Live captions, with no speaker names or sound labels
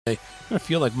It's going to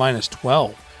feel like minus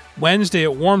 12. Wednesday,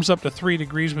 it warms up to 3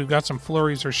 degrees. We've got some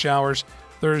flurries or showers.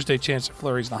 Thursday, chance of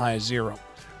flurries, the high is 0.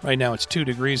 Right now, it's 2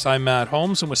 degrees. I'm Matt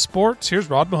Holmes, and with sports,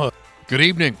 here's Rod Mahood. Good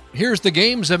evening. Here's the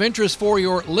games of interest for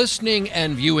your listening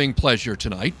and viewing pleasure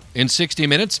tonight. In 60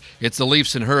 minutes, it's the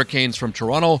Leafs and Hurricanes from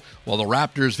Toronto, while the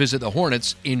Raptors visit the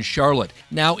Hornets in Charlotte.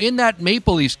 Now, in that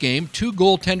Maple Leafs game, 2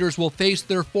 goaltenders will face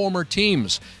their former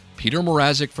teams. Peter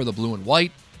Mrazek for the Blue and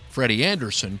White, Freddie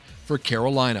Anderson for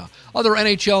Carolina. Other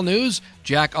NHL news,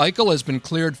 Jack Eichel has been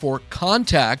cleared for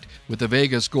contact with the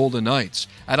Vegas Golden Knights.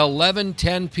 At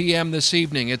 11:10 p.m. this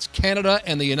evening, it's Canada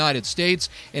and the United States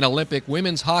in Olympic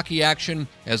women's hockey action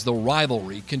as the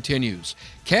rivalry continues.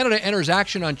 Canada enters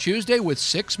action on Tuesday with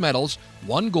 6 medals,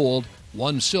 1 gold,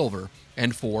 1 silver,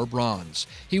 and 4 bronze.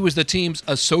 He was the team's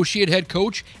associate head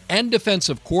coach and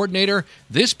defensive coordinator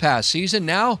this past season.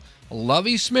 Now,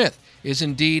 Lovie Smith is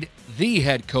indeed the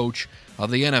head coach of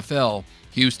the NFL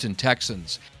Houston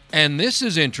Texans. And this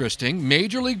is interesting.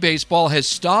 Major League Baseball has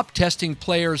stopped testing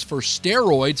players for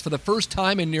steroids for the first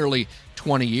time in nearly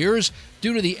 20 years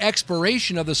due to the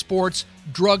expiration of the sport's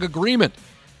drug agreement.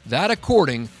 That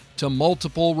according to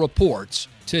multiple reports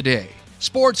today.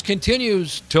 Sports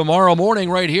continues tomorrow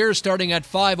morning right here starting at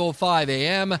 5:05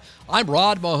 a.m. I'm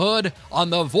Rod Mahood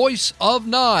on the Voice of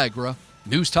Niagara,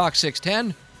 News Talk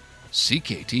 610.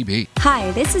 CKTB.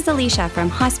 Hi, this is Alicia from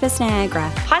Hospice Niagara.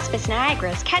 Hospice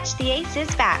Niagara's Catch the Ace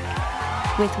is back.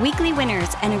 With weekly winners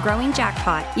and a growing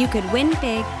jackpot, you could win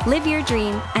big, live your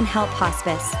dream, and help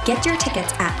hospice. Get your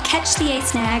tickets at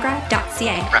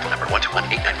catchtheaceniagara.ca. Raffle number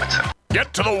 1218917.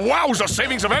 Get to the Wowza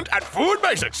Savings Event at Food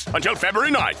Basics until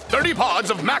February 9th. 30 pods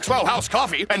of Maxwell House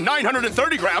coffee and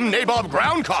 930-gram Nabob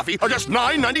ground coffee are just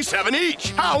 $9.97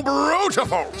 each. How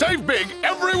beautiful! Save big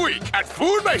every week at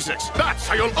Food Basics. That's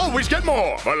how you'll always get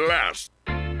more for less.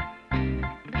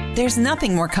 There's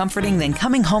nothing more comforting than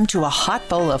coming home to a hot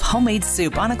bowl of homemade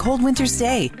soup on a cold winter's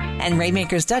day. And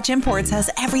Rainmakers Dutch Imports has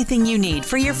everything you need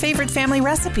for your favorite family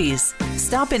recipes.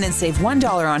 Stop in and save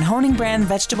 $1 on Honing brand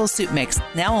vegetable soup mix,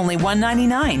 now only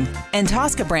 $1.99. And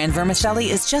Tosca brand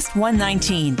vermicelli is just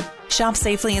 $1.19. Shop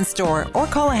safely in store or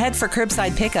call ahead for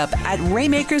curbside pickup at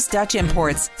Rainmakers Dutch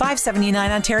Imports, 579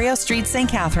 Ontario Street, St.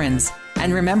 Catharines.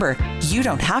 And remember, you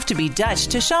don't have to be Dutch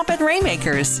to shop at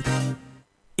Rainmakers.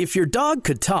 If your dog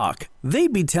could talk,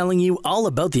 they'd be telling you all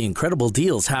about the incredible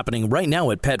deals happening right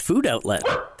now at Pet Food Outlet.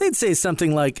 They'd say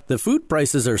something like, the food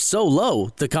prices are so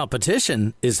low, the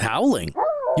competition is howling.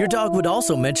 Your dog would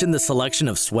also mention the selection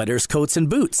of sweaters, coats, and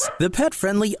boots, the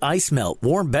pet-friendly ice melt,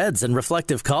 warm beds, and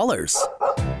reflective collars.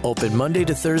 Open Monday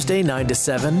to Thursday, 9 to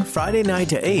 7, Friday 9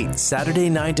 to 8, Saturday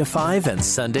 9 to 5, and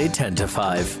Sunday 10 to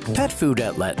 5. Pet Food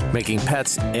Outlet, making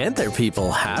pets and their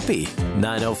people happy.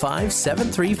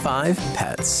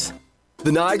 905-735-PETS.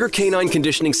 The Niagara Canine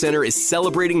Conditioning Center is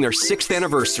celebrating their 6th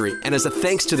anniversary, and as a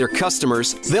thanks to their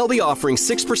customers, they'll be offering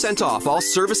 6% off all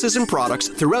services and products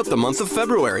throughout the month of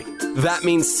February. That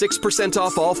means 6%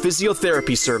 off all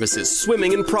physiotherapy services,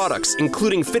 swimming and products,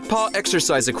 including FitPaw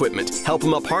exercise equipment, Help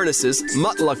 'em Up harnesses,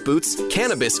 Mutt-Luck boots,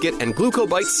 Cannabiscuit, and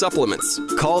Glucobite supplements.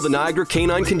 Call the Niagara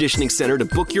Canine Conditioning Center to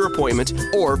book your appointment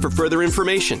or for further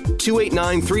information,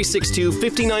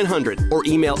 289-362-5900, or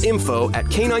email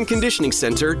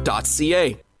info@canineconditioningcenter.ca.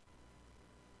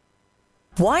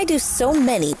 Why do so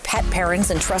many pet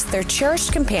parents entrust their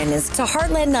cherished companions to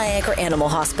Heartland Niagara Animal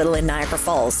Hospital in Niagara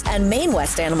Falls and Maine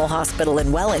West Animal Hospital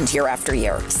in Welland year after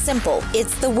year? Simple.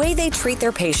 It's the way they treat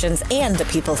their patients and the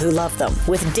people who love them,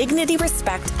 with dignity,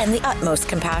 respect, and the utmost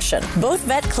compassion. Both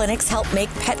vet clinics help make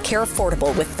pet care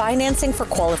affordable with financing for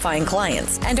qualifying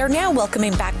clients and are now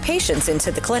welcoming back patients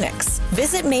into the clinics.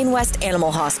 Visit Maine West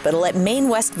Animal Hospital at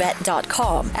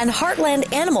mainwestvet.com and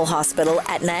Heartland Animal Hospital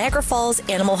at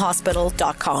NiagaraFallsAnimalHospital.com.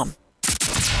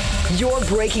 Your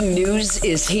breaking news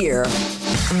is here.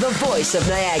 The Voice of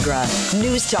Niagara,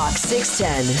 News Talk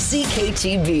 610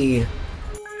 CKTB.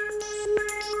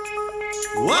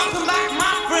 Welcome back,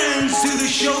 my friends, to the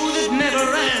show that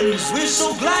never ends. We're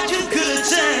so glad you could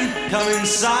attend. Come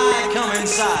inside, come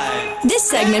inside. This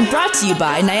segment brought to you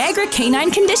by Niagara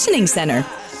Canine Conditioning Center.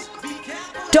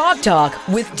 Dog Talk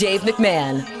with Dave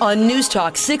McMahon on News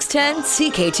Talk 610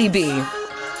 CKTB.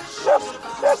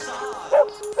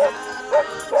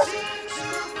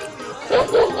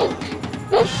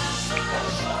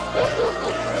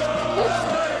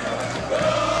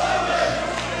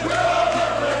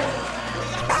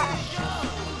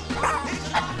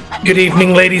 Good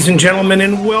evening, ladies and gentlemen,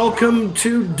 and welcome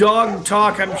to Dog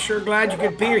Talk. I'm sure glad you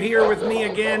could be here with me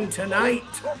again tonight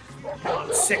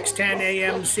on 6:10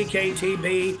 a.m.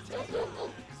 CKTB.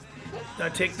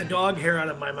 Gotta take the dog hair out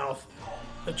of my mouth.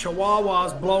 The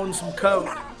Chihuahua's blowing some coat.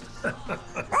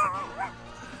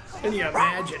 Can you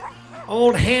imagine?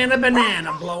 Old Hannah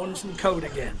Banana blowing some coat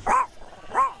again.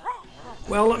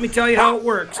 Well, let me tell you how it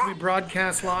works. We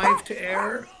broadcast live to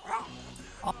air,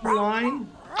 online,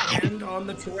 and on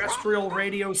the terrestrial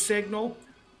radio signal.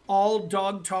 All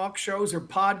Dog Talk shows are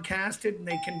podcasted, and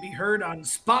they can be heard on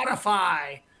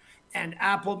Spotify and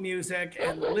Apple Music,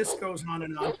 and the list goes on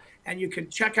and on. And you can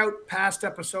check out past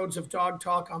episodes of Dog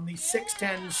Talk on the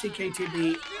 610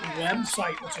 CKTB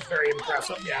website, which is very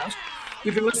impressive, yes.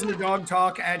 You can listen to Dog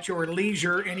Talk at your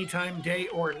leisure anytime, day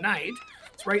or night.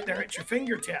 It's right there at your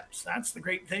fingertips. That's the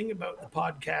great thing about the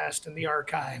podcast and the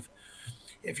archive.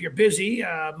 If you're busy,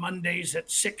 Mondays at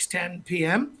 6:10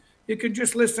 p.m., you can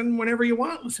just listen whenever you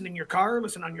want. Listen in your car,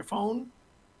 listen on your phone,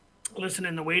 listen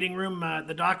in the waiting room,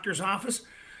 the doctor's office.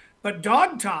 But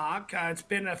Dog Talk, it's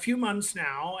been a few months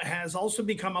now, has also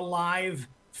become a live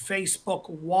Facebook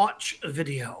watch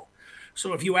video.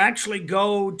 So if you actually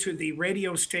go to the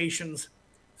radio station's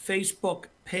Facebook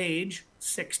page,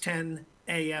 610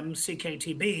 AM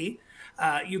CKTB,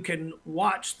 you can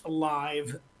watch the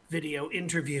live video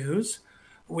interviews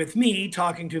with me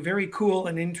talking to very cool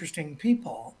and interesting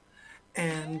people.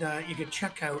 And you can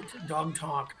check out Dog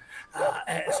Talk.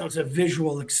 So it's a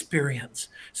visual experience.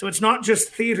 So it's not just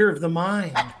theater of the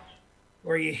mind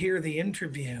where you hear the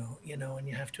interview, you know, and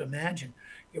you have to imagine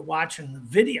you're watching the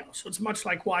video. So it's much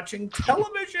like watching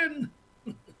television.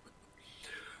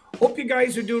 Hope you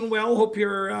guys are doing well. Hope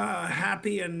you're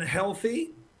happy and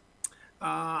healthy.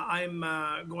 I'm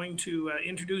going to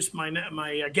introduce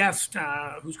my guest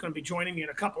who's going to be joining me in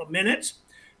a couple of minutes.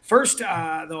 First,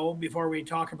 though, before we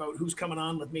talk about who's coming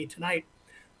on with me tonight,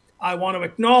 I want to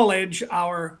acknowledge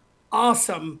our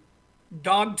awesome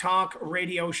Dog Talk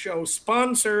radio show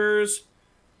sponsors.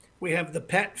 We have the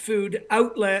Pet Food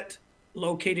Outlet,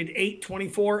 located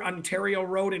 824 Ontario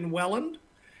Road in Welland.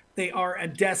 They are a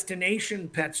destination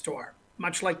pet store,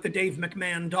 much like the Dave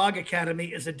McMahon Dog Academy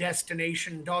is a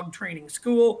destination dog training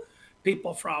school.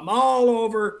 People from all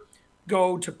over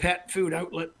go to Pet Food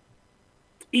Outlet,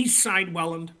 East Side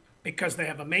Welland, because they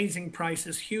have amazing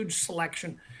prices, huge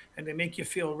selection, and they make you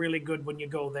feel really good when you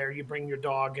go there. You bring your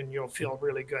dog and you'll feel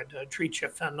really good. Treat you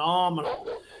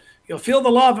phenomenal. You'll feel the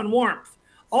love and warmth.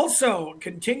 Also,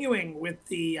 continuing with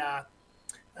the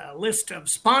list of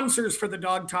sponsors for the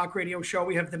Dog Talk radio show,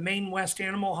 we have the Maine West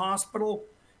Animal Hospital,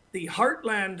 the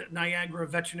Heartland Niagara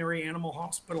Veterinary Animal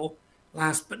Hospital,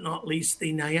 last but not least,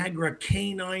 the Niagara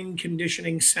Canine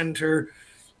Conditioning Center.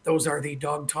 Those are the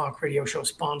Dog Talk radio show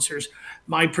sponsors.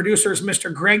 My producer is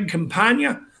Mr. Greg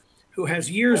Campagna, who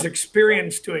has years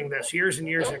experience doing this, years and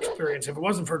years experience. If it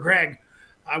wasn't for Greg,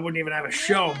 I wouldn't even have a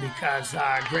show because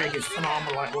Greg is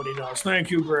phenomenal at what he does.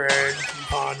 Thank you, Greg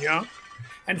Campagna.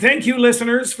 And thank you,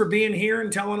 listeners, for being here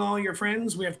and telling all your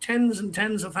friends. We have tens and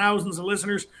tens of thousands of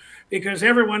listeners because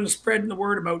everyone's spreading the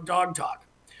word about Dog Talk.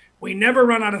 We never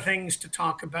run out of things to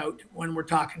talk about when we're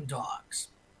talking dogs.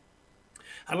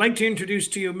 I'd like to introduce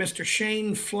to you Mr.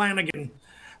 Shane Flanagan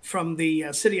from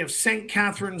the city of St.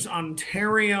 Catharines,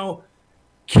 Ontario,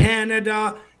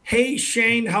 Canada. Hey,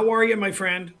 Shane, how are you, my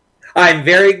friend? I'm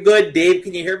very good, Dave.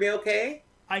 Can you hear me okay?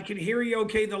 I can hear you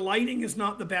okay. The lighting is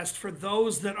not the best. For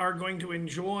those that are going to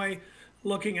enjoy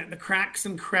looking at the cracks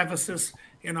and crevices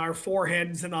in our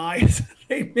foreheads and eyes,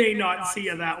 they may not see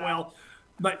you that well,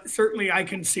 but certainly I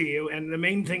can see you. And the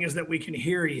main thing is that we can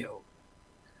hear you.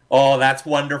 Oh, that's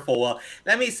wonderful. Well,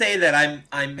 let me say that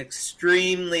I'm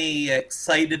extremely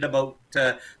excited about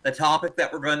the topic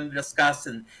that we're going to discuss,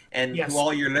 and yes, to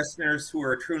all your listeners who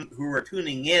are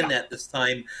tuning in at this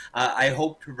time, I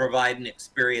hope to provide an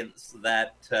experience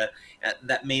that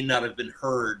that may not have been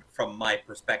heard from my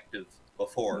perspective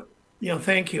before. Yeah,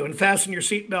 thank you. And fasten your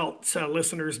seatbelts,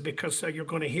 listeners, because you're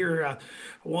going to hear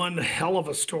one hell of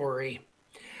a story.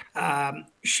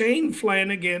 Shane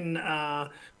Flanagan,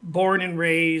 born and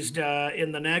raised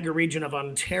in the Niagara region of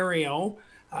Ontario,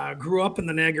 grew up in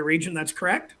the Niagara region. That's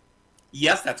correct?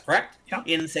 Yes, that's correct. Yeah.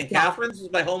 In St. Catharines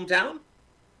is my hometown.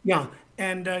 Yeah.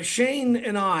 And Shane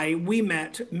and we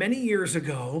met many years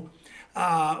ago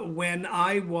when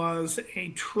I was a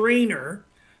trainer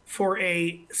for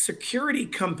a security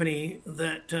company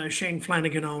that Shane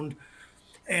Flanagan owned.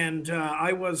 And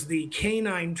I was the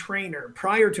canine trainer.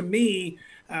 Prior to me,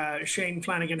 Shane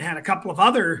Flanagan had a couple of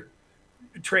other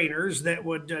trainers that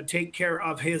would take care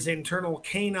of his internal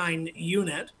canine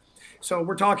unit. So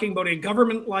we're talking about a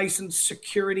government licensed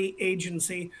security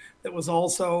agency that was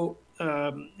also,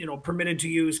 permitted to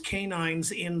use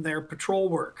canines in their patrol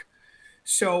work.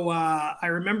 So I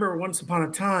remember once upon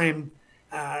a time,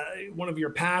 one of your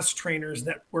past trainers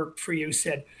that worked for you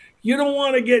said, you don't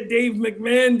want to get Dave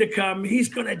McMahon to come. He's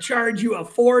going to charge you a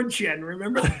fortune.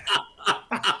 Remember that?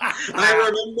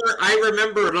 I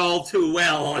remember it all too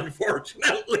well,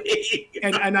 unfortunately.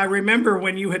 and I remember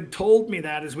when you had told me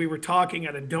that as we were talking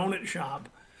at a donut shop.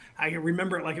 I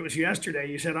remember it like it was yesterday.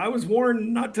 You said, I was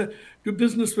warned not to do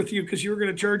business with you because you were going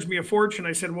to charge me a fortune.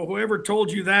 I said, well, whoever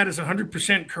told you that is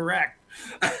 100% correct.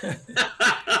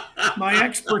 My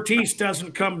expertise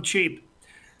doesn't come cheap.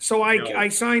 So I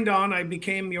signed on. I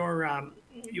became your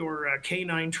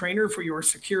canine trainer for your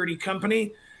security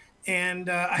company. And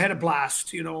I had a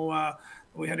blast. You know,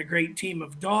 we had a great team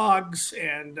of dogs,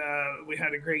 and we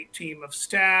had a great team of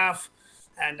staff.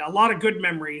 And a lot of good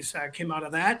memories came out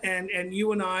of that. And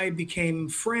you and I became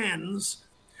friends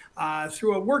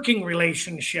through a working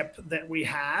relationship that we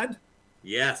had.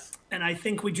 Yes. And I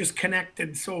think we just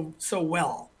connected so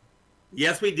well.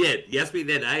 Yes, we did. Yes, we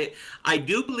did. I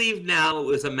do believe now it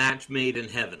was a match made in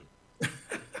heaven.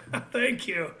 Thank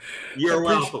you. You're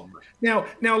welcome. Now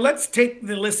let's take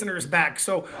the listeners back.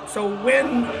 So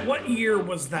what year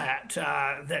was that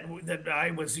that I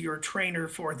was your trainer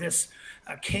for this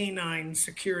canine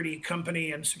security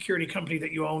company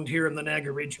that you owned here in the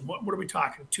Niagara region? What are we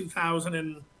talking? 2000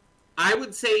 and I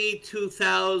would say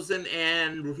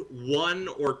 2001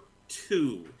 or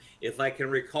 2, if I can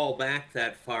recall back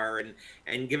that far.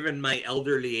 And given my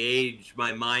elderly age,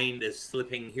 my mind is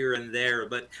slipping here and there.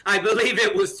 But I believe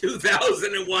it was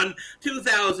 2001,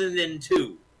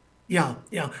 2002. Yeah.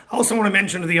 I also want to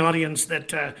mention to the audience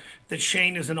that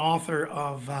Shane is an author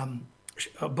of a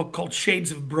book called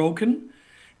Shades of Broken.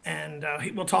 And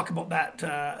we'll talk about that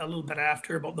a little bit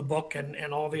after, about the book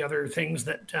and all the other things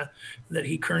that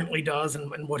he currently does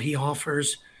and what he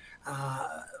offers,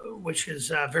 which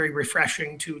is very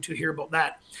refreshing to hear about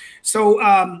that.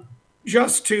 So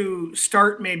just to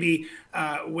start maybe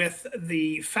with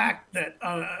the fact that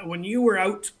when you were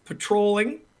out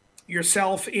patrolling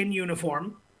yourself in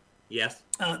uniform, yes,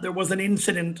 there was an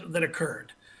incident that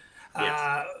occurred.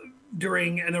 Yes.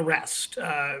 During an arrest.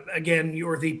 Again,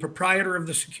 you're the proprietor of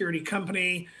the security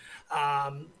company.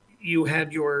 You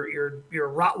had your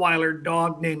Rottweiler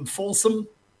dog named Folsom.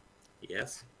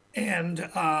 Yes. And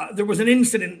there was an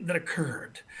incident that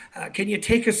occurred. Can you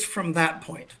take us from that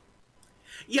point?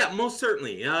 Yeah, most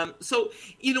certainly. So,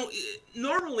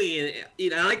 normally,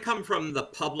 I come from the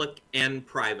public and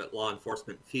private law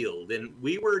enforcement field, and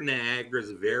we were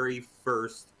Niagara's very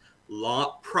first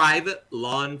private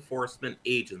law enforcement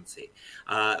agency.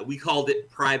 We called it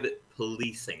private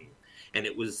policing, and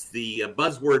it was the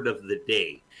buzzword of the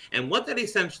day. And what that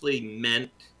essentially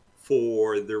meant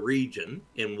for the region,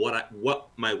 and what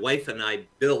my wife and I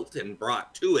built and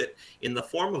brought to it in the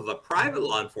form of a private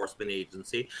law enforcement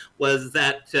agency, was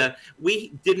that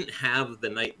we didn't have the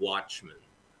night watchman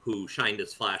who shined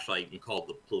his flashlight and called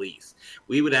the police.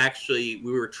 We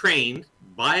were trained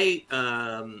by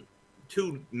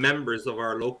 2 members of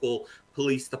our local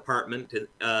police department.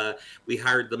 We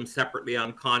hired them separately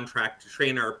on contract to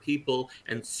train our people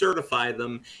and certify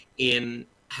them in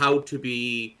how to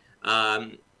be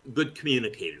good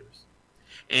communicators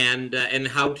and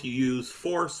how to use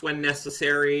force when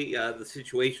necessary. Various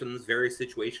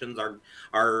situations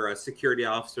our security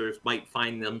officers might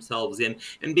find themselves in.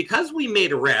 And because we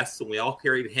made arrests and we all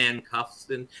carried handcuffs,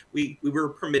 and we were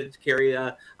permitted to carry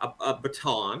a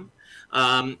baton,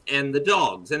 and the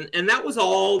dogs. And that was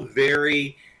all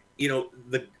very,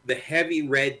 the heavy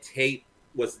red tape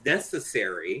was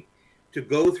necessary to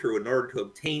go through in order to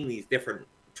obtain these different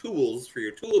tools for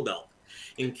your tool belt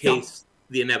in case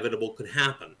the inevitable could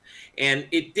happen. And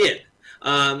it did.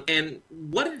 And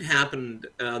what had happened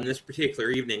on this particular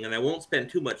evening, and I won't spend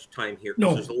too much time here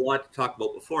because there's a lot to talk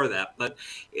about before that, but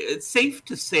it's safe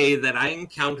to say that I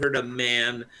encountered a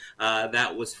man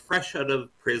that was fresh out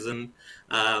of prison.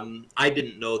 I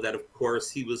didn't know that, of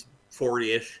course. He was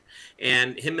 40-ish,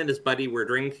 and him and his buddy were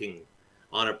drinking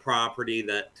on a property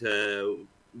that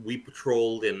we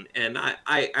patrolled in. And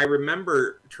I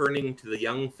remember turning to the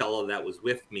young fellow that was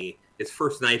with me, his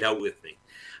first night out with me.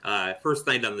 First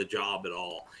night on the job at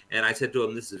all. And I said to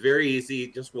him, this is very easy.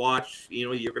 Just watch,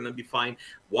 you're going to be fine.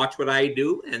 Watch what I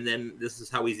do. And then this is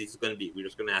how easy it's going to be. We're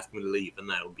just going to ask him to leave and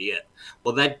that'll be it.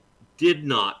 Well, that did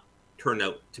not turn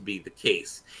out to be the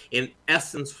case. In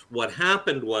essence, what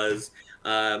happened was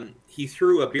he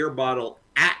threw a beer bottle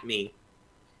at me,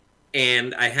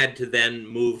 and I had to then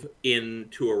move in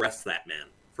to arrest that man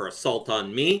for assault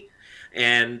on me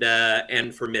and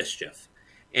for mischief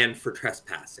and for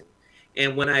trespassing.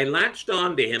 And when I latched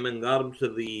on to him and got him to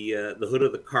the hood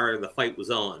of the car the fight was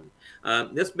on,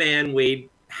 this man weighed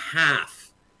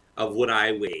half of what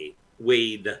I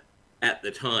weighed at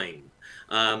the time.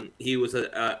 He was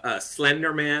a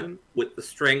slender man with the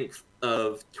strength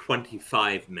of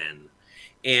 25 men,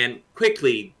 and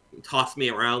quickly tossed me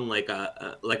around like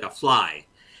a fly.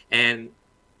 And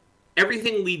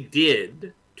everything we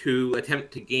did to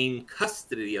attempt to gain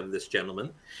custody of this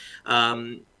gentleman,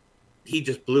 he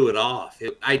just blew it off.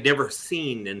 I'd never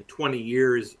seen in 20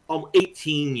 years,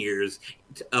 18 years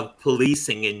of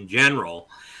policing in general,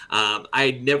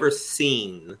 I'd never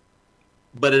seen,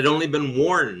 but had only been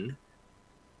warned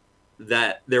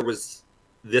that there was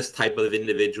this type of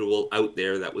individual out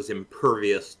there that was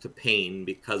impervious to pain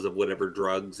because of whatever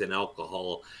drugs and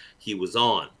alcohol he was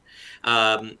on.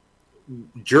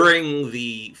 During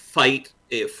the fight,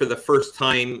 for the first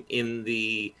time in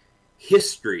the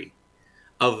history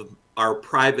of our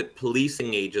private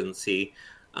policing agency,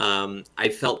 I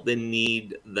felt the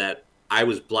need that I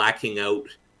was blacking out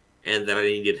and that I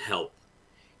needed help.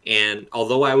 And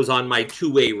although I was on my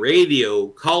two-way radio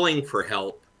calling for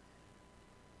help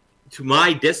to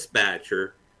my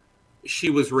dispatcher, she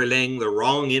was relaying the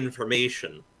wrong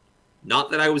information. Not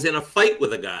that I was in a fight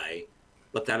with a guy,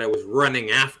 but that I was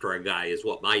running after a guy is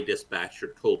what my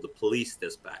dispatcher told the police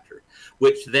dispatcher,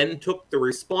 which then took the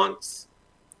response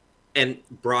and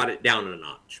brought it down a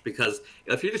notch. Because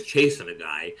if you're just chasing a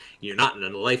guy, you're not in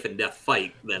a life and death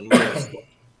fight, then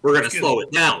we're going to slow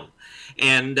it down.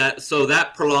 And so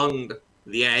that prolonged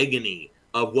the agony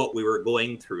of what we were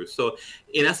going through. So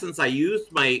in essence, I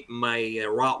used my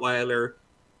Rottweiler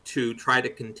to try to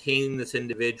contain this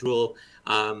individual.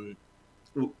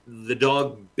 The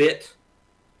dog bit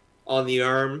on the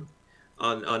arm,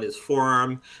 on his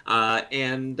forearm,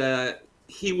 and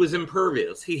he was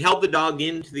impervious. He held the dog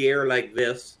into the air like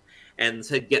this and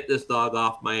said, "Get this dog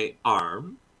off my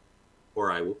arm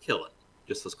or I will kill it."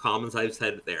 Just as calm as I've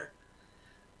said it there.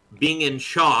 Being in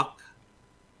shock,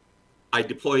 I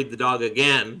deployed the dog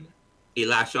again. He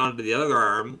lashed onto the other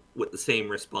arm with the same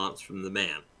response from the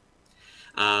man.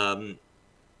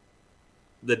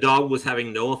 The dog was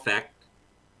having no effect.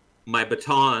 My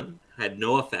baton had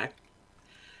no effect.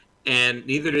 And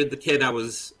neither did the kid I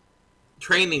was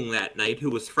training that night, who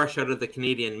was fresh out of the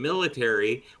Canadian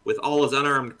military with all his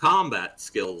unarmed combat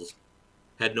skills,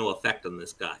 had no effect on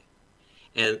this guy.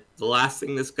 And the last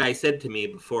thing this guy said to me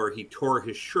before he tore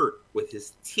his shirt with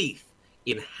his teeth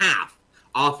in half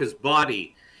off his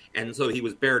body, and so he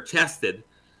was bare-chested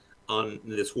on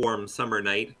this warm summer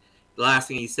night, the last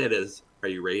thing he said is, "Are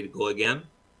you ready to go again?"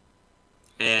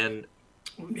 And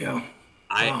yeah,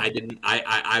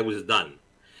 I was done.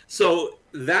 So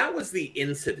that was the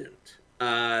incident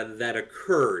that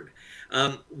occurred.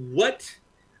 What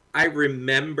I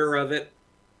remember of it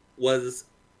is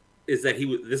that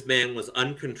this man was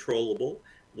uncontrollable,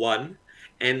 one,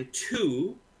 and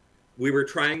two, we were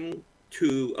trying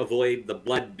to avoid the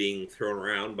blood being thrown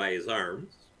around by his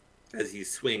arms as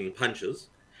he's swinging punches.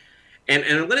 And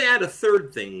I'm going to add a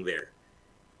third thing there.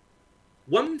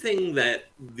 One thing that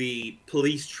the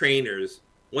police trainers,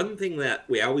 one thing that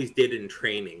we always did in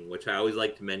training, which I always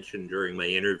like to mention during my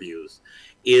interviews,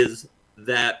 is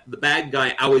that the bad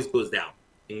guy always goes down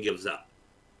and gives up.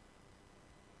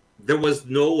 There was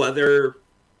no other,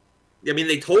 I mean,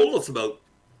 they told us about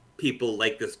people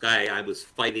like this guy I was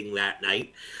fighting that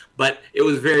night, but it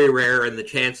was very rare, and the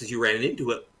chances you ran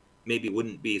into it maybe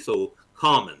wouldn't be so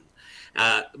common.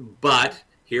 But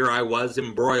here I was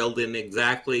embroiled in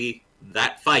exactly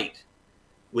that fight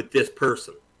with this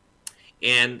person.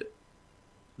 And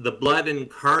the blood and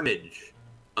carnage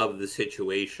of the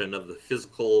situation, of the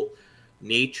physical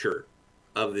nature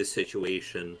of this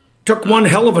situation, took one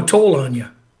hell of a toll on you.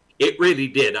 It really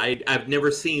did. I've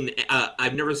never seen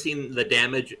the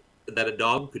damage that a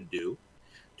dog could do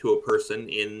to a person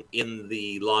in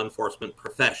the law enforcement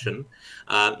profession,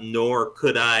 nor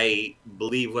could I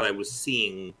believe what I was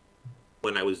seeing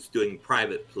when I was doing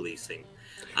private policing.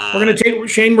 We're going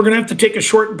to have to take a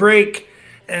short break,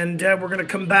 and we're going to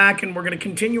come back and we're going to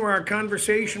continue our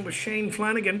conversation with Shane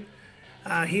Flanagan.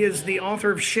 He is the author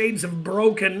of Shades of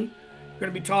Broken. We're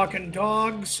going to be talking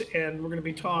dogs, and we're going to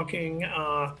be talking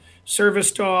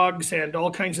service dogs and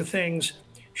all kinds of things.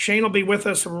 Shane will be with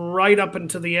us right up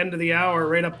until the end of the hour,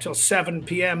 right up till 7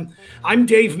 p.m. I'm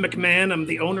Dave McMahon. I'm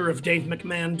the owner of Dave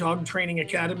McMahon Dog Training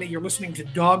Academy. You're listening to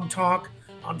Dog Talk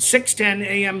on 610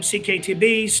 AM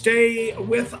CKTB. Stay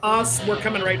with us. We're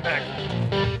coming right back.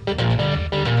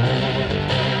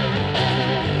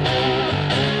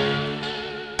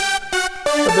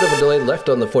 A bit of a delay left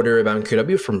on the 40 area-bound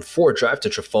QW from Ford Drive to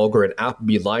Trafalgar and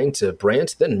Appleby line to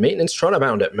Brant. Then maintenance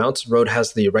Toronto-bound at Mountain Road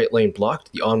has the right lane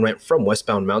blocked. The on-ramp from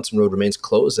westbound Mountain Road remains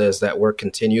closed as that work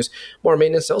continues. More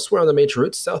maintenance elsewhere on the major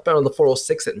routes. Southbound on the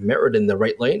 406 at Merritt in the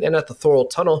right lane. And at the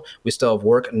Thorold Tunnel, we still have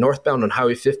work northbound on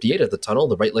Highway 58 at the tunnel.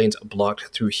 The right lane's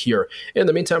blocked through here. In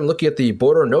the meantime, looking at the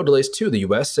border, no delays to the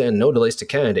U.S. and no delays to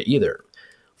Canada either.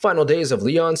 Final days of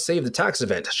Leon's Save the Tax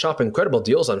event. Shop incredible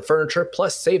deals on furniture,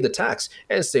 plus save the tax,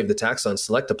 and save the tax on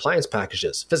select appliance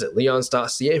packages. Visit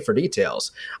leons.ca for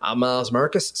details. I'm Miles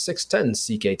Marcus, 610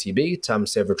 CKTB. Time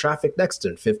saver traffic next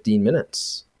in 15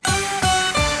 minutes.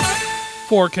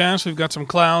 Forecast, we've got some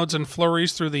clouds and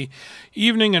flurries through the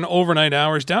evening and overnight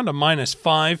hours, down to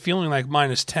 -5, feeling like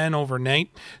 -10 overnight.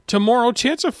 Tomorrow,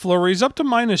 chance of flurries up to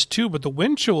 -2, but the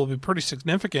wind chill will be pretty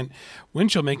significant. Wind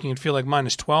chill making it feel like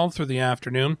 -12 through the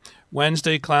afternoon.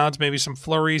 Wednesday, clouds, maybe some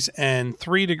flurries, and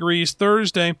 3 degrees.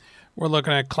 Thursday, we're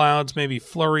looking at clouds, maybe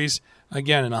flurries,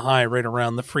 again in a high right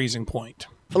around the freezing point.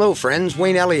 Hello friends,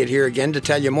 Wayne Elliott here again to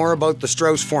tell you more about the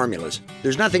Strauss formulas.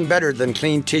 There's nothing better than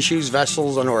clean tissues,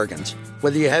 vessels, and organs.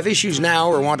 Whether you have issues now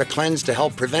or want to cleanse to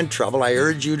help prevent trouble, I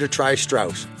urge you to try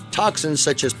Strauss. Toxins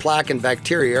such as plaque and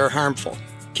bacteria are harmful.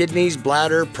 Kidneys,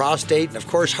 bladder, prostate, and of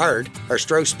course heart are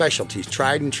Strauss specialties,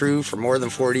 tried and true for more than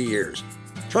 40 years.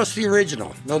 Trust the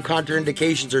original. No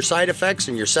contraindications or side effects,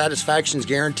 and your satisfaction's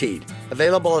guaranteed.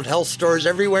 Available at health stores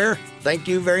everywhere. Thank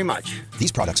you very much.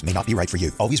 These products may not be right for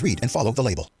you. Always read and follow the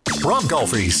label. Rob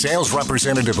Golfi, sales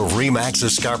representative of RE/MAX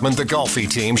Escarpment, the Golfi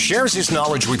team, shares his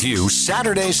knowledge with you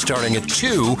Saturdays starting at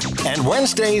 2 and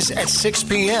Wednesdays at 6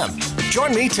 p.m.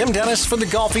 Join me, Tim Dennis, for the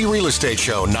Golfi Real Estate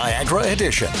Show, Niagara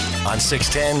Edition, on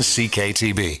 610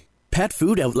 CKTB. Pet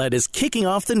Food Outlet is kicking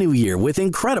off the new year with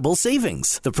incredible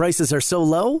savings. The prices are so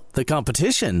low, the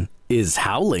competition is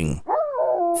howling.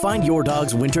 Find your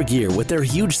dog's winter gear with their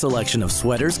huge selection of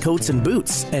sweaters, coats, and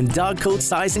boots, and dog coat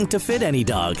sizing to fit any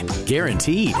dog.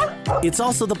 Guaranteed. It's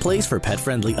also the place for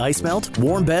pet-friendly ice melt,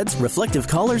 warm beds, reflective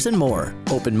collars, and more.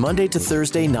 Open Monday to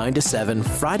Thursday 9 to 7,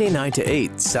 Friday 9 to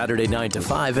 8, Saturday 9 to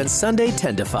 5, and Sunday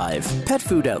 10 to 5. Pet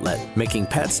Food Outlet, making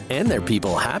pets and their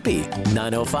people happy.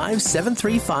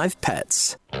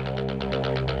 905-735-PETS.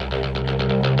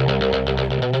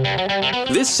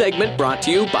 This segment brought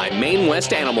to you by Maine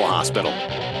West Animal Hospital.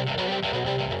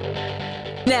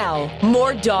 Now,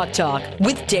 more Dog Talk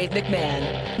with Dave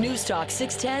McMahon. News Talk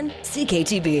 610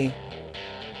 CKTB.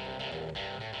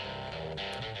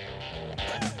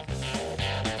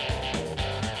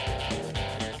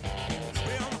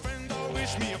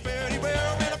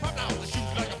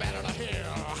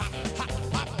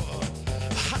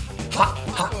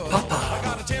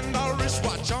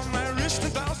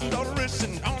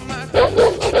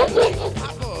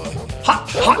 Hot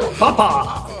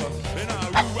papa.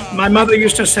 My mother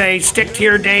used to say, stick to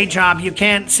your day job. You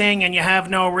can't sing and you have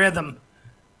no rhythm.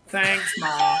 Thanks,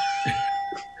 Ma.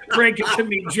 Break it to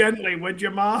me gently, would you,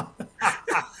 Ma?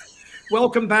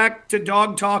 Welcome back to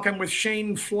Dog Talk. I'm with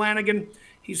Shane Flanagan.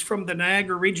 He's from the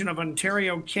Niagara region of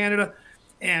Ontario, Canada.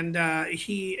 And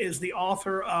he is the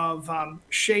author of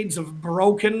Shades of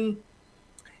Broken.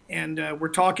 And we're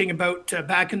talking about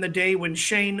back in the day when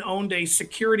Shane owned a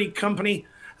security company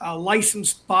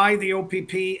licensed by the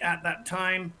OPP at that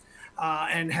time,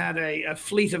 and had a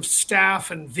fleet of staff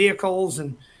and vehicles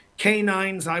and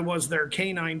canines. I was their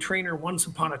canine trainer once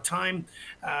upon a time.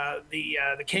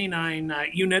 The canine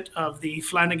unit of the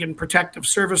Flanagan Protective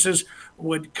Services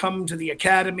would come to the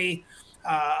academy,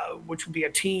 which would be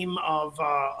a team of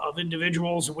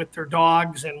individuals with their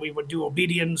dogs, and we would do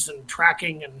obedience and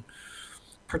tracking and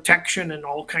protection and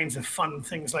all kinds of fun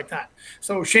things like that.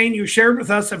 So Shane, you shared with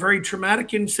us a very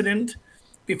traumatic incident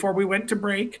before we went to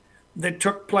break that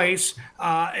took place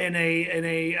in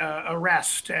a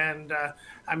arrest, and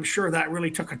I'm sure that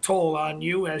really took a toll on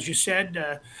you. As you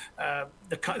said,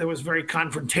 it was very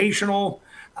confrontational,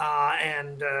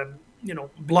 and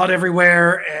blood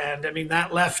everywhere, and I mean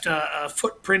that left a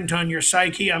footprint on your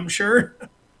psyche, I'm sure.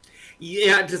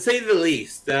 Yeah, to say the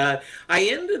least. I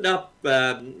ended up,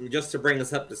 just to bring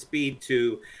us up to speed,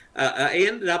 I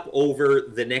ended up over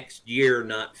the next year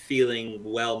not feeling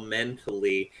well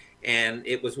mentally. And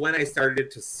it was when I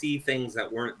started to see things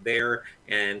that weren't there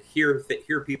and hear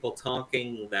people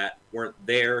talking that weren't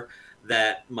there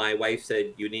that my wife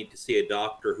said, you need to see a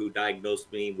doctor, who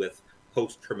diagnosed me with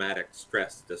post-traumatic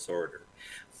stress disorder.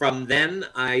 From then,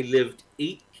 I lived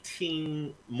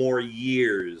 18 more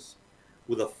years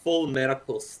with a full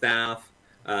medical staff,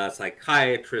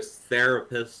 psychiatrists,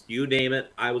 therapists, you name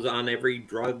it. I was on every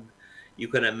drug you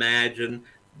can imagine.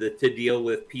 to deal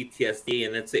with PTSD,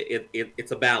 and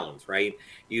it's a balance, right?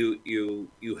 You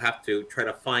have to try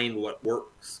to find what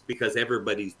works, because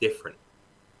everybody's different.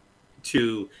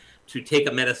 To take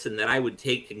a medicine that I would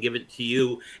take and give it to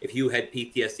you if you had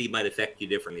PTSD might affect you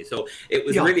differently. So it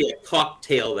was really a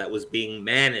cocktail that was being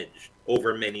managed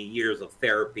over many years of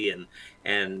therapy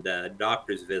and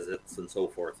doctor's visits and so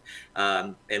forth,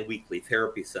 and weekly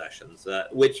therapy sessions,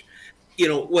 which, you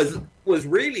know, was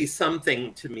really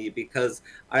something to me, because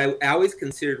I always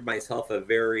considered myself a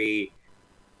very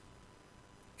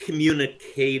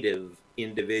communicative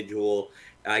individual.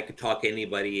 I could talk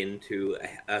anybody into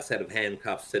a set of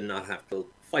handcuffs and not have to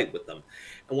fight with them.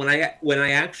 And when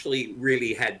I actually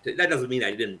really had to, that doesn't mean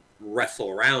I didn't wrestle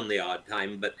around the odd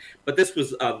time, but this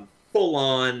was a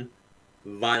full-on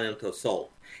violent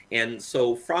assault. And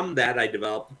so from that, I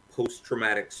developed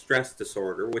post-traumatic stress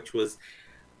disorder, which was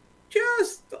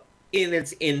just in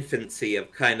its infancy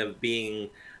of kind of being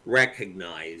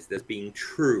recognized as being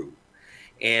true.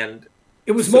 And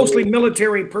it was mostly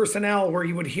military personnel where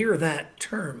you would hear that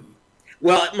term.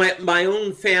 Well, my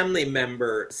own family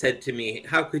member said to me,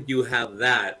 how could you have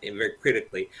that, and very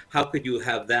critically, how could you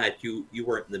have that? You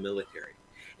weren't in the military.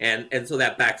 And so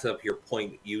that backs up your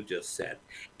point you just said.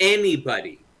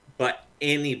 Anybody, but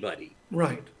anybody,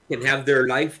 right, can have their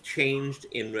life changed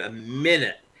in a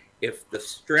minute if the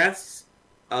stress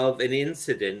of an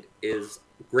incident is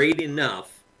great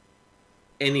enough.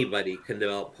 Anybody can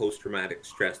develop post-traumatic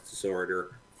stress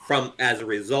disorder as a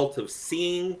result of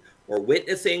seeing or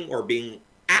witnessing or being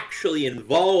actually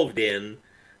involved in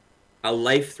a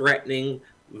life-threatening,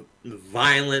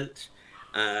 violent,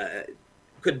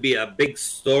 could be a big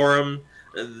storm,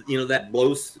 that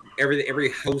blows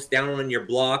every house down on your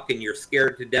block and you're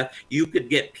scared to death. You could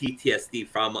get PTSD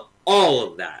from all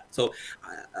of that. So,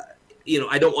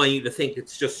 I don't want you to think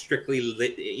it's just strictly,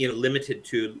 limited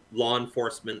to law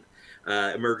enforcement,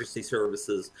 emergency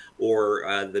services,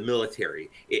 or the military.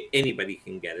 Anybody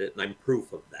can get it, and I'm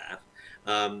proof of that.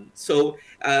 So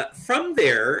from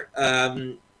there,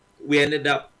 we ended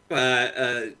up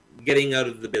getting out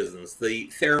of the business. The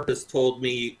therapist told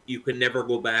me you can never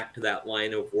go back to that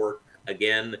line of work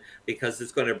again, because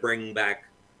it's going to bring back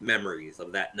memories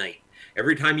of that night.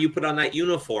 Every time you put on that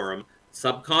uniform,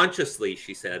 subconsciously,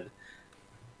 she said,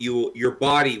 your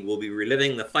body will be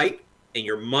reliving the fight, and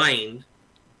your mind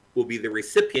will be the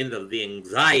recipient of the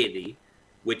anxiety,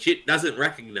 which it doesn't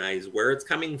recognize where it's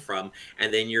coming from.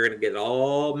 And then you're going to get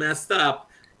all messed up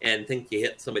and think you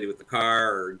hit somebody with the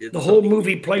car or did the whole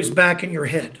movie plays back in your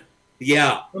head.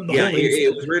 Yeah.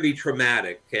 It was really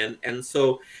traumatic. And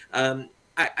so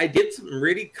I did some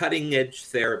really cutting edge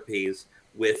therapies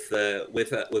with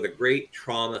a great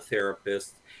trauma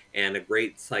therapist and a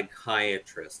great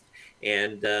psychiatrist.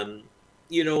 And,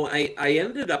 I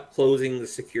ended up closing the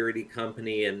security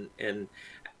company and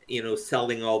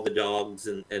selling all the dogs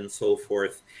and so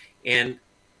forth. And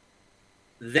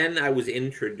then I was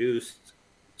introduced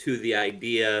to the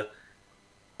idea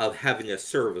of having a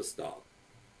service dog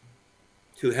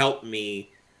to help me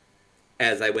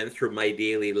as I went through my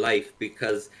daily life,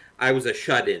 because I was a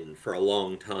shut-in for a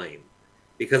long time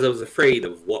because I was afraid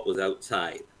of what was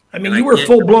outside. I mean, you were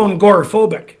full-blown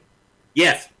agoraphobic.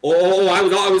 Yes.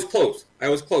 I was close. I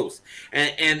was close.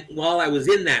 And while I was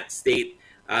in that state,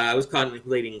 I was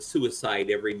contemplating suicide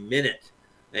every minute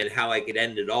and how I could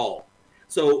end it all.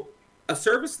 So a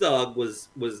service dog was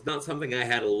not something I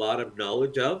had a lot of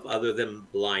knowledge of, other than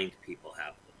blind people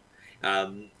have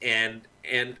them.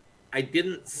 And I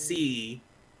didn't see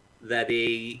that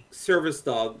a service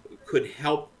dog could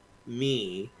help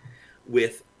me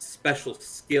with special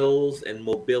skills and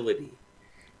mobility.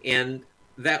 And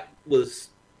that was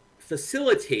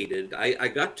facilitated. I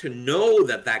got to know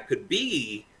that could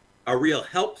be a real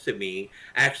help to me,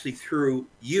 actually through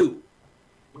you,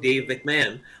 Dave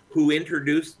McMahon, who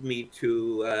introduced me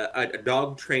to a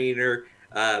dog trainer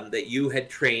that you had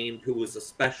trained, who was a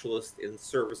specialist in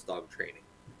service dog training.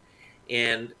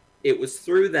 And it was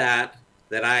through that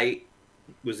I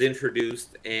was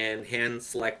introduced and hand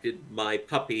selected my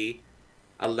puppy,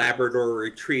 a Labrador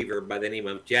Retriever by the name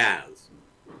of Jazz.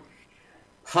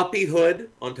 Puppyhood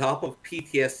on top of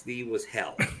PTSD was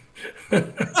hell.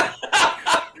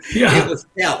 It was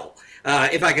hell,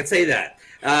 if I could say that.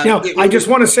 Now, I just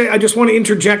want to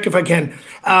interject if I can.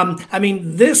 I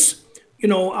mean, this,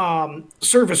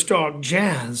 service dog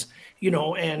Jazz,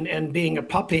 and being a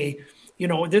puppy,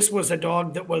 this was a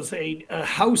dog that was a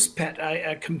house pet,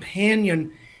 a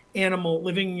companion animal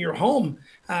living in your home.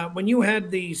 When you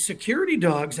had the security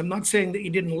dogs, I'm not saying that you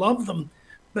didn't love them,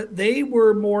 but they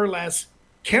were more or less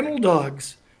kennel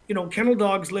dogs, kennel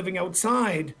dogs living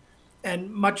outside.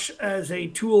 and much as a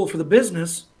tool for the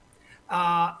business.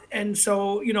 And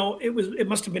so, it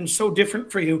must have been so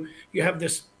different for you. You have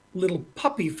this little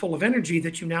puppy full of energy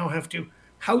that you now have to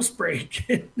housebreak.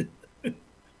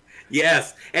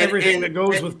 Yes. Everything that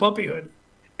goes with puppyhood.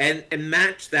 And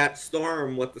match that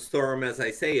storm with the storm, as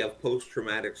I say, of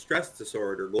post-traumatic stress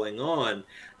disorder going on.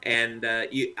 And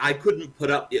I couldn't put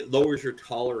up, it lowers your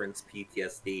tolerance,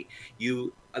 PTSD.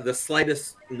 The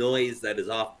slightest noise that is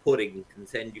off-putting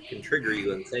can trigger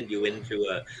you and send you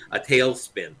into a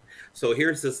tailspin. So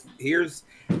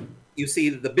you see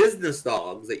the business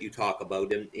dogs that you talk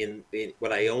about in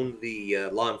when I owned the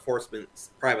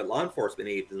private law enforcement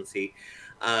agency.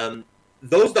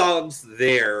 Those dogs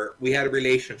there, we had a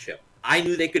relationship. I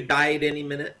knew they could die at any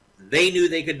minute. They knew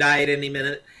they could die at any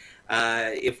minute.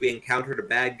 If we encountered a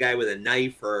bad guy with a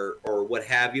knife or what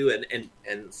have you. And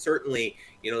certainly,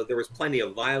 there was plenty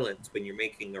of violence when you're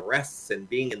making arrests and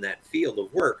being in that field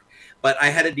of work. But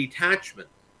I had a detachment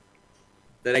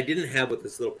that I didn't have with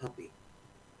this little puppy.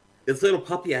 This little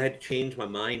puppy I had to change my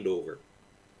mind over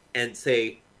and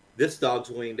say, this dog's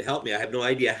going to help me. I have no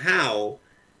idea how,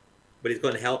 but he's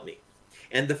going to help me.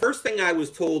 And the first thing I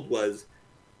was told was,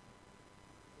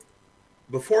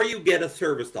 before you get a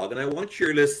service dog, and I want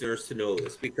your listeners to know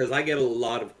this because I get a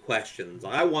lot of questions.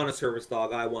 I want a service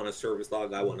dog. I want a service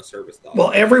dog. I want a service dog.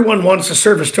 Well, everyone wants a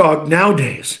service dog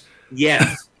nowadays.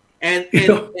 Yes. And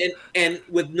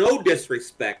with no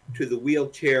disrespect to the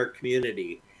wheelchair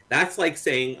community, that's like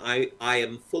saying I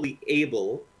am fully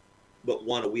able but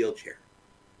want a wheelchair.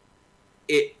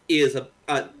 It is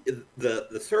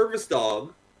the service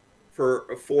dog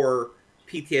for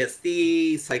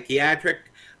PTSD, psychiatric,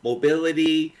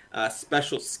 mobility,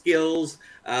 special skills.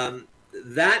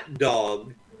 That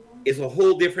dog is a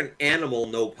whole different animal,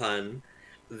 no pun,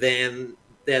 than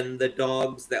the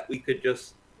dogs that we could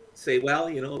just say, well,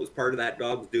 it was part of that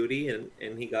dog's duty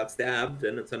and he got stabbed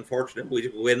and it's unfortunate.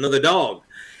 We had another dog.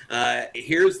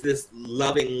 Here's this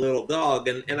loving little dog.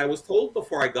 And I was told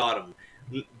before I got him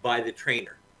by the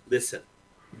trainer, listen,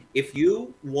 if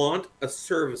you want a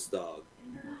service dog,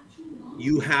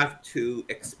 you have to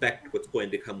expect what's going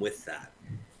to come with that.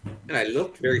 And I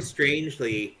looked very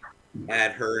strangely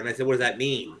at her and I said, what does that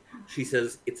mean? She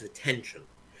says, it's attention.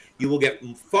 You will get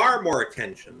far more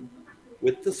attention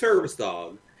with the service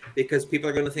dog because people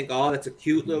are going to think, oh, that's a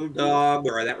cute little dog,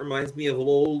 or that reminds me of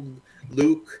old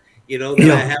Luke, that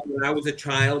I had when I was a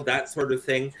child, that sort of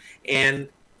thing. And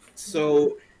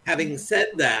so having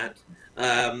said that,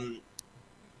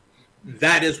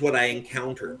 that is what I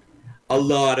encountered. A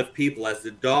lot of people, as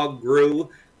the dog grew,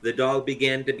 the dog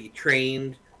began to be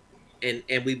trained and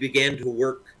we began to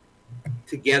work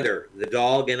together, the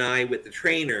dog and I with the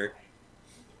trainer,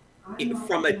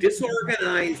 from a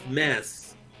disorganized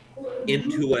mess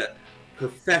into a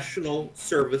professional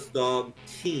service dog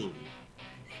team.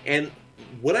 And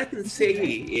what I can say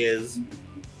is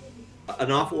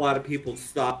an awful lot of people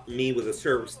stop me with a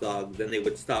service dog than they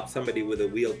would stop somebody with a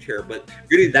wheelchair. But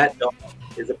really, that dog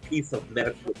is a piece of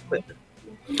medical equipment.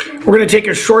 We're going to take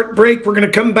a short break. We're going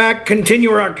to come back,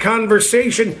 continue our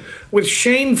conversation with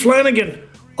Shane Flanagan,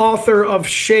 author of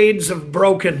Shades of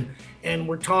Broken. And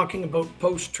we're talking about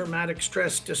post-traumatic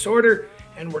stress disorder,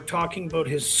 and we're talking about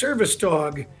his service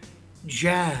dog,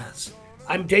 Jazz.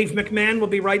 I'm Dave McMahon. We'll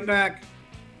be right back.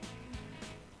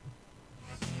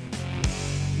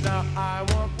 Now I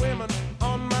want women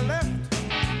on my left,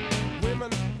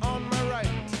 women on my right.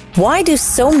 Why do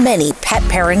so many pet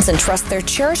parents entrust their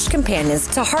cherished companions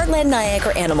to Heartland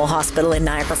Niagara Animal Hospital in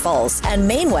Niagara Falls and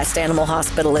Maine West Animal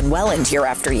Hospital in Welland year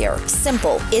after year?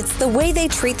 Simple. It's the way they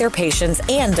treat their patients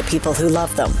and the people who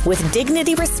love them, with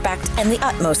dignity, respect, and the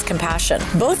utmost compassion.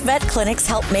 Both vet clinics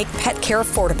help make pet care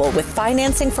affordable with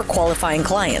financing for qualifying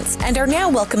clients and are now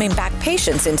welcoming back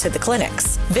patients into the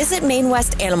clinics. Visit Maine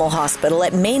West Animal Hospital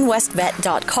at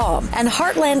mainwestvet.com and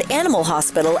Heartland Animal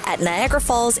Hospital at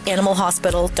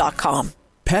niagarafallsanimalhospital.com.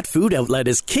 Pet Food Outlet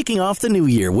is kicking off the new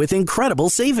year with incredible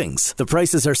savings. The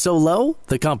prices are so low,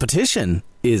 the competition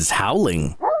is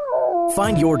howling.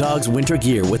 Find your dog's winter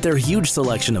gear with their huge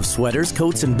selection of sweaters,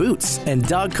 coats, and boots, and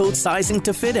dog coat sizing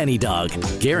to fit any dog.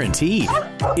 Guaranteed.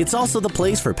 It's also the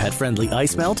place for pet-friendly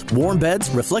ice melt, warm beds,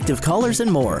 reflective collars,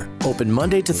 and more. Open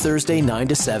Monday to Thursday 9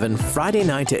 to 7, Friday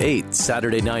 9 to 8,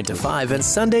 Saturday 9 to 5, and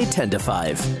Sunday 10 to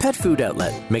 5. Pet Food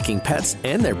Outlet, making pets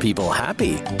and their people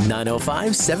happy.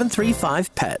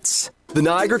 905-735-PETS. The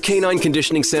Niagara Canine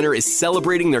Conditioning Center is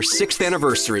celebrating their 6th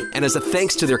anniversary, and as a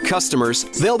thanks to their customers,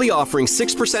 they'll be offering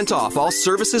 6% off all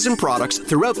services and products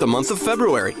throughout the month of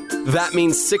February. That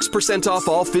means 6% off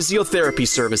all physiotherapy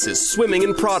services, swimming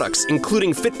and products,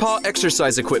 including FitPaw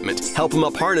exercise equipment, Help 'em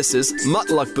Up harnesses,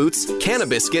 Mutt-Luck boots,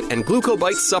 Cannabiscuit, and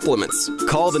Glucobite supplements.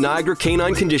 Call the Niagara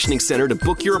Canine Conditioning Center to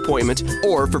book your appointment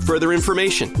or for further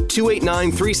information,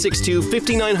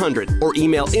 289-362-5900, or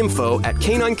email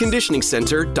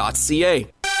info@canineconditioningcenter.ca.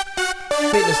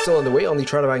 Maintenance still on the way on the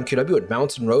Toronto Van QW at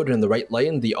Mountain Road in the right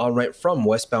lane. The on-ramp from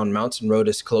westbound Mountain Road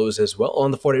is closed as well. On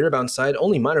the 40 rearbound side,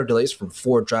 only minor delays from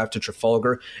Ford Drive to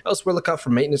Trafalgar. Elsewhere, look out for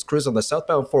maintenance crews on the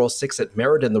southbound 406 at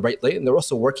Merritt in the right lane. They're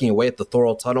also working away at the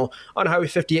Thorold Tunnel. On Highway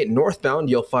 58 northbound,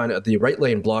 you'll find the right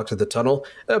lane blocked to the tunnel.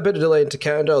 A bit of delay into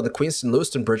Canada, the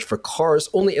Queenston-Lewiston Bridge for cars,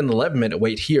 only an 11-minute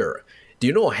wait here. Do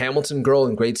you know a Hamilton girl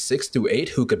in grades 6 through 8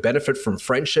 who could benefit from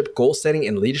friendship, goal setting,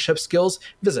 and leadership skills?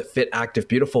 Visit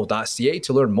fitactivebeautiful.ca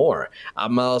to learn more.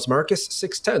 I'm Miles Marcus,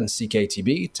 610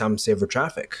 CKTB, time saver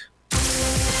traffic.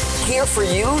 Here for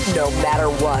you no matter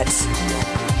what.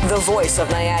 The voice of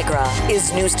Niagara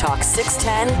is News Talk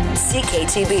 610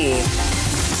 CKTB.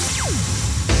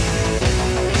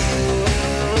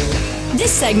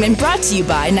 This segment brought to you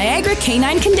by Niagara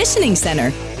Canine Conditioning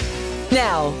Center.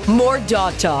 Now, more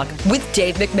Dog Talk with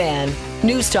Dave McMahon.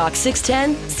 News Talk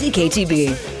 610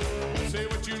 CKTB.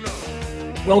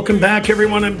 Welcome back,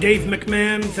 everyone. I'm Dave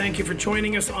McMahon. Thank you for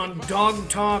joining us on Dog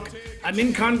Talk. I'm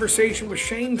in conversation with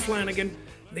Shane Flanagan,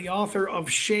 the author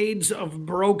of Shades of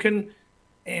Broken,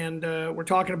 and we're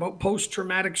talking about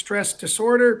post-traumatic stress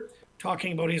disorder,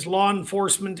 talking about his law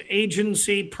enforcement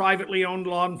agency, privately owned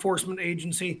law enforcement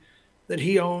agency that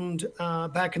he owned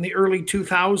back in the early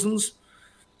 2000s.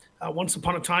 Once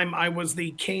upon a time, I was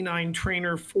the canine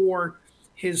trainer for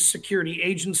his security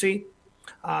agency.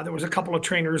 There was a couple of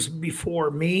trainers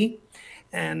before me.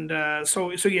 And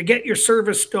so you get your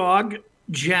service dog,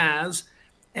 Jazz,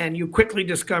 and you quickly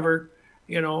discover,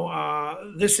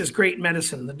 this is great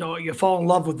medicine. The dog, you fall in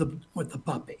love with the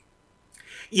puppy.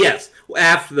 Yes,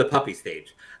 after the puppy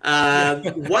stage.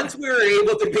 Once we were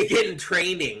able to begin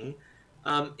training,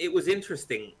 it was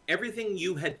interesting. Everything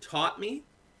you had taught me,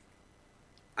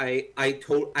 I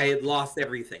had lost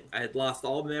everything. I had lost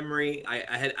all memory.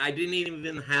 I didn't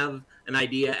even have an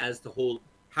idea as to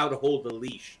how to hold a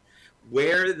leash.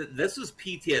 This is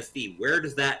PTSD. Where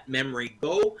does that memory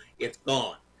go? It's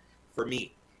gone for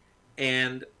me.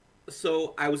 And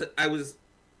so I was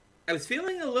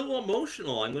feeling a little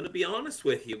emotional. I'm going to be honest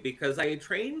with you, because I had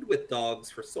trained with dogs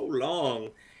for so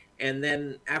long, and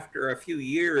then after a few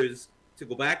years, to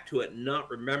go back to it and not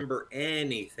remember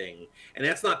anything. And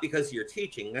that's not because you're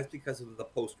teaching, that's because of the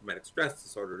post-traumatic stress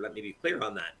disorder. Let me be clear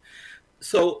on that.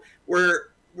 So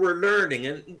we're learning,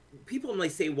 and people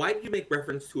might say, why do you make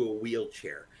reference to a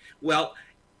wheelchair? Well,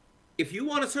 if you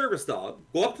want a service dog,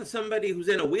 go up to somebody who's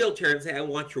in a wheelchair and say, I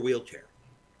want your wheelchair.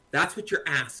 That's what you're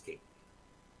asking.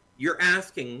 You're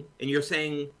asking, and you're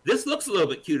saying, this looks a little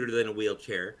bit cuter than a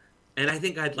wheelchair, and I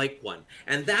think I'd like one.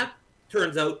 And that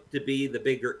turns out to be the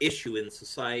bigger issue in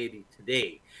society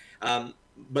today.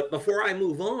 But before I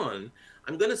move on,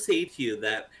 I'm going to say to you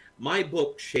that my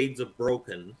book, Shades of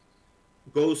Broken,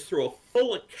 goes through a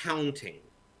full accounting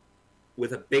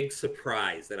with a big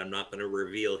surprise that I'm not going to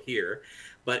reveal here,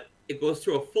 but it goes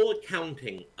through a full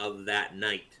accounting of that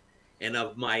night and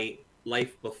of my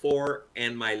life before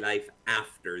and my life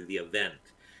after the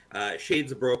event.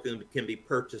 Shades of Broken can be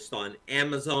purchased on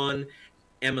Amazon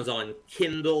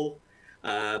Kindle,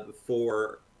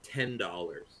 for $10.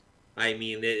 I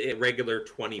mean, regular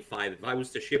 $25. If I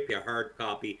was to ship you a hard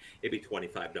copy, it'd be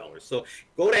 $25. So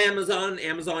go to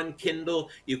Amazon Kindle.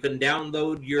 You can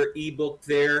download your ebook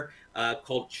there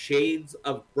called Shades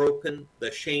of Broken,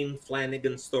 the Shane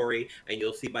Flanagan story, and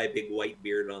you'll see my big white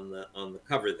beard on the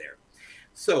cover there.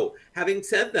 So having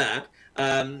said that,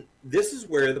 this is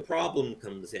where the problem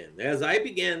comes in. As I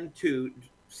began to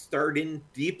start in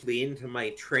deeply into my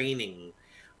training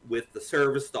with the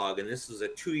service dog, and this is a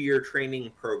 2-year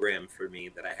training program for me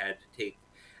that I had to take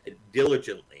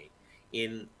diligently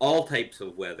in all types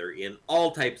of weather, in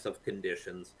all types of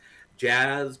conditions.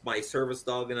 Jazz, my service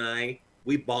dog, and I,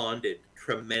 we bonded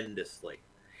tremendously.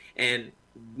 And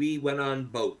we went on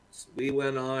boats. We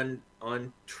went on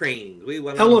trains. We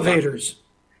went elevators.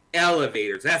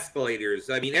 Elevators,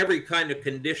 escalators. I mean, every kind of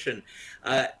condition.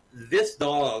 This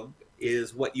dog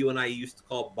is what you and I used to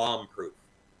call bomb-proof,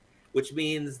 which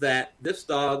means that this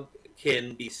dog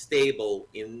can be stable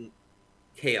in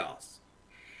chaos.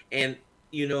 And,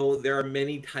 there are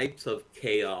many types of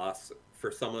chaos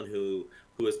for someone who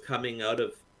is coming out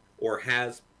of or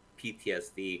has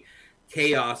PTSD.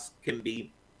 Chaos can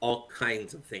be all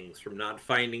kinds of things, from not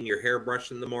finding your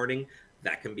hairbrush in the morning.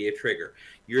 That can be a trigger.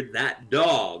 That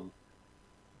dog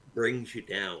brings you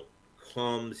down,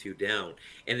 calms you down.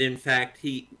 And in fact,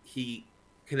 he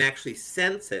can actually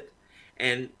sense it,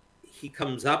 and he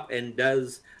comes up and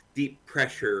does deep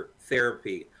pressure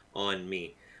therapy on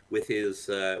me with his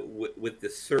with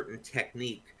this certain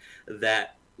technique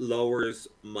that lowers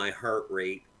my heart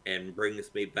rate and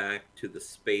brings me back to the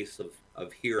space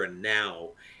of here and now,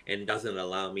 and doesn't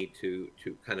allow me to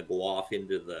kind of go off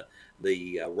into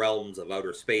the realms of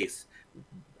outer space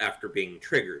after being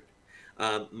triggered.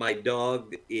 My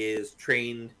dog is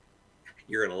trained.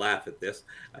 You're going to laugh at this.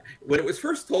 When it was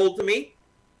first told to me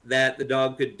that the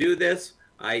dog could do this,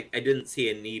 I didn't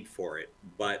see a need for it.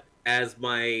 But as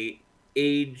my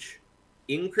age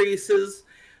increases,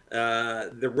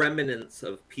 the remnants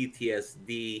of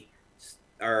PTSD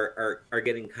are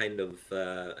getting kind of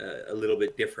a little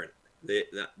bit different.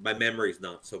 My memory's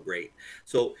not so great.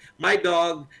 So my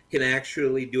dog can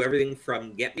actually do everything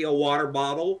from get me a water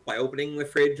bottle by opening the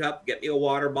fridge up, get me a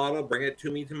water bottle, bring it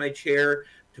to me to my chair,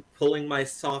 to pulling my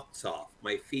socks off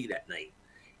my feet at night,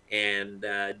 and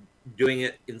doing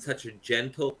it in such a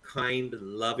gentle, kind,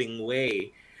 and loving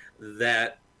way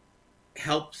that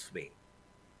helps me.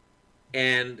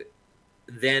 And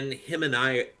then him and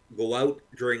I go out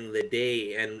during the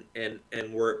day, and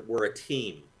we're a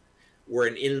team. We're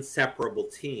an inseparable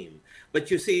team. But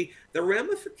you see, the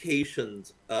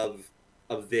ramifications of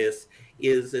this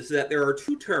is that there are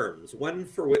two terms, one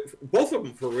for which, both of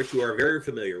them for which you are very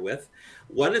familiar with.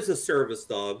 One is a service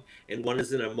dog, and one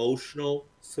is an emotional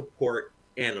support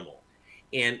animal.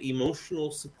 And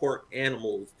emotional support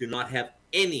animals do not have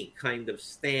any kind of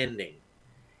standing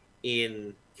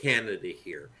in Canada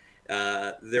here.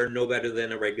 They're no better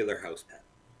than a regular house pet.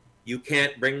 You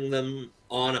can't bring them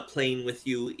on a plane with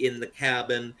you in the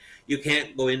cabin. You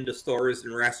can't go into stores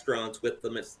and restaurants with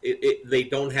them. They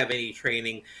don't have any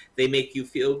training. They make you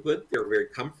feel good. They're very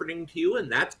comforting to you,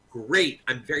 and that's great.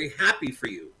 I'm very happy for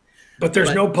you. But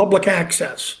there's no public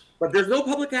access. But there's no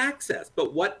public access.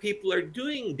 But what people are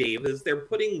doing, Dave, is they're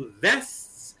putting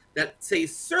vests that say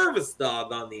service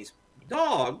dog on these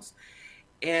dogs,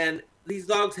 and these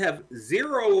dogs have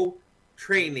zero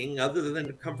training other than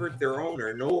to comfort their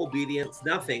owner, no obedience,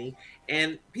 nothing.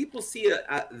 And people see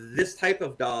this type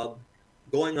of dog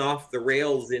going off the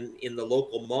rails in the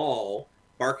local mall,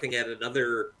 barking at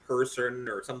another person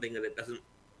or something that it doesn't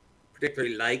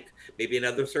particularly like, maybe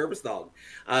another service dog.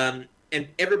 And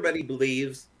everybody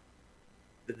believes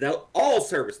that all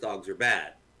service dogs are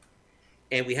bad.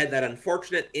 And we had that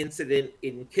unfortunate incident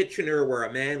in Kitchener where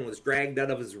a man was dragged out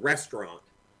of a restaurant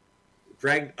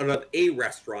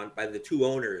by the two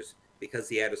owners because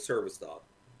he had a service dog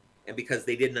and because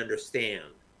they didn't understand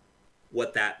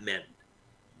what that meant.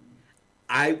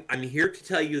 I'm here to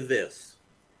tell you this.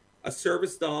 A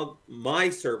service dog, my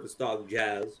service dog,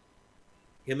 Jazz,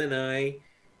 him and I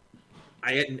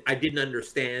didn't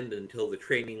understand until the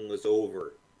training was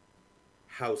over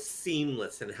how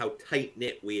seamless and how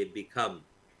tight-knit we had become,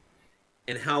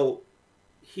 and how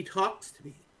he talks to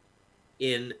me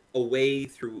in a way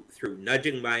through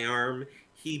nudging my arm.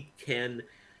 He can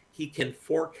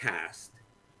forecast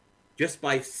just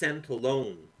by scent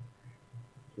alone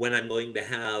when I'm going to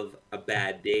have a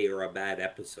bad day or a bad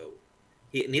episode.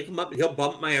 He'll come up, he'll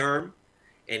bump my arm,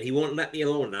 and he won't let me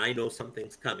alone. I know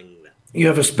something's coming then. You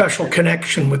have a special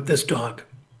connection with this dog.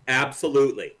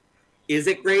 Absolutely. Is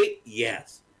it great?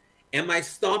 Yes. Am I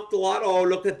stomped a lot? Oh,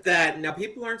 look at that. Now,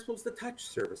 people aren't supposed to touch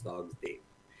service dogs, Dave.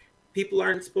 People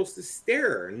aren't supposed to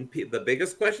stare. And the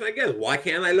biggest question I get is, why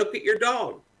can't I look at your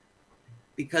dog?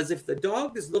 Because if the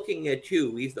dog is looking at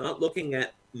you, he's not looking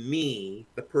at me,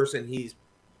 the person he's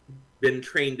been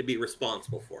trained to be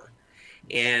responsible for.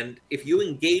 And if you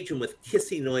engage him with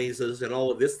kissy noises and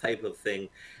all of this type of thing,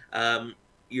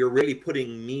 you're really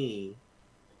putting me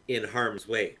in harm's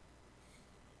way.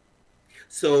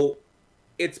 So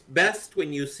it's best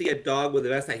when you see a dog with a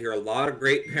vest. I hear a lot of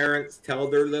great parents tell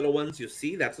their little ones, you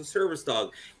see, that's a service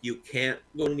dog. You can't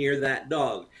go near that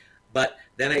dog. But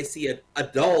then I see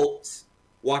adults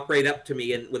walk right up to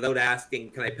me and without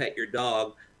asking, can I pet your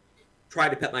dog? Try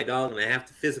to pet my dog, and I have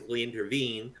to physically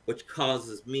intervene, which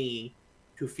causes me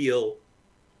to feel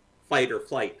fight or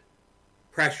flight,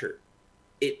 pressure.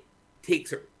 It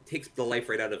takes the life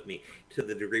right out of me to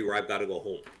the degree where I've got to go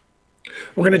home.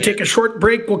 We're going to take a short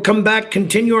break. We'll come back,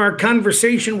 continue our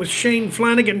conversation with Shane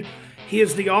Flanagan. He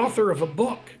is the author of a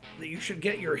book that you should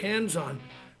get your hands on.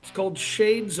 It's called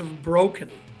Shades of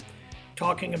Broken,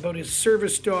 talking about his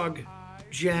service dog,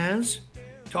 Jazz,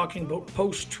 talking about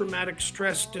post-traumatic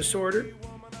stress disorder.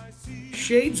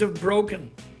 Shades of Broken.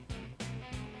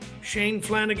 Shane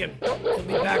Flanagan. He'll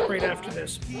be back right after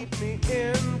this.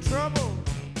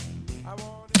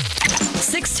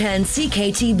 610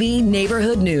 CKTB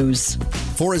Neighborhood News.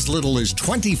 For as little as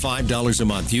 $25 a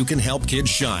month, you can help kids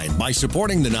shine by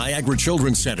supporting the Niagara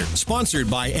Children's Center,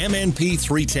 sponsored by MNP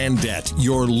 310 Debt,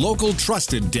 your local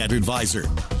trusted debt advisor.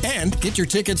 And get your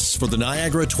tickets for the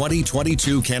Niagara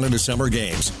 2022 Canada Summer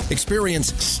Games.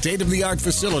 Experience state-of-the-art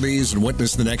facilities and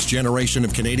witness the next generation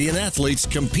of Canadian athletes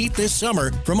compete this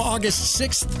summer from August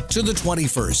 6th to the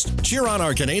 21st. Cheer on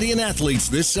our Canadian athletes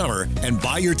this summer and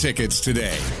buy your tickets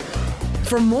today.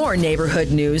 For more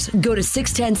neighborhood news, go to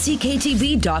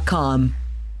 610ckTV.com.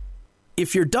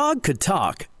 If your dog could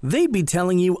talk, they'd be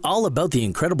telling you all about the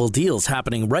incredible deals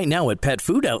happening right now at Pet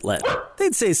Food Outlet.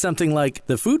 They'd say something like,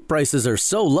 the food prices are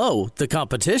so low, the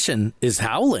competition is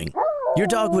howling. Your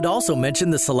dog would also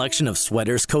mention the selection of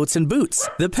sweaters, coats, and boots,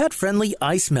 the pet-friendly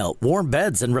ice melt, warm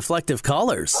beds, and reflective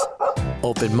collars.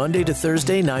 Open Monday to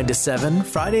Thursday, 9 to 7,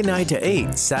 Friday 9 to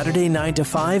 8, Saturday 9 to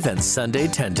 5, and Sunday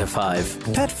 10 to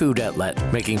 5. Pet Food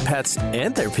Outlet, making pets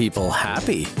and their people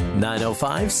happy.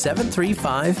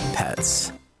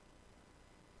 905-735-PETS.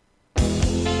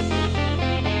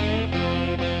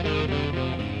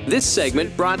 This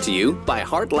segment brought to you by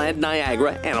Heartland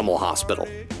Niagara Animal Hospital.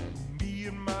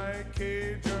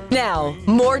 Now,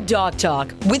 more Dog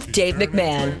Talk with Dave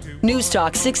McMahon. News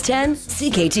Talk 610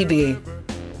 CKTB.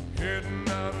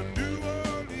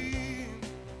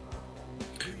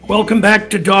 Welcome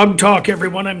back to Dog Talk,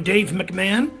 everyone. I'm Dave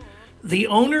McMahon, the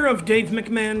owner of Dave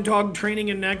McMahon Dog Training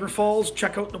in Niagara Falls.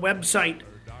 Check out the website,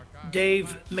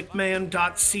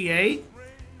 davemcmahon.ca.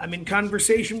 I'm in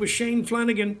conversation with Shane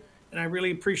Flanagan, and I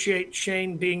really appreciate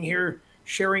Shane being here,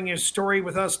 sharing his story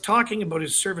with us, talking about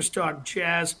his service dog,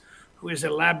 Jazz, who is a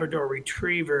Labrador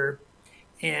Retriever,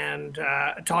 and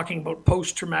talking about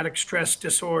post-traumatic stress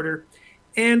disorder.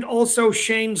 And also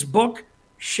Shane's book,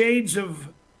 Shades of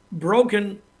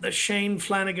Broken, the Shane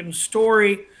Flanagan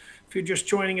Story. If you're just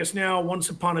joining us now, once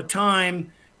upon a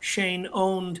time, Shane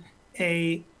owned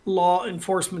a law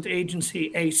enforcement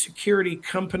agency, a security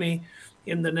company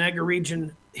in the Niagara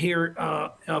region here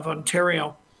of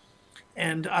Ontario.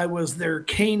 And I was their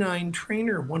canine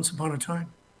trainer once upon a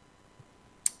time.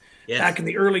 Yes. Back in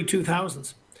the early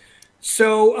 2000s.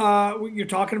 So you're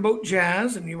talking about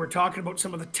Jazz, and you were talking about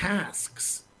some of the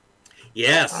tasks.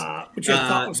 Yes. Which I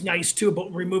thought was nice, too,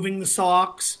 about removing the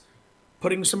socks,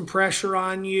 putting some pressure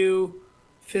on you,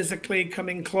 physically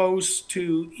coming close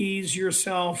to ease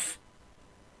yourself,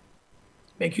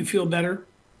 make you feel better.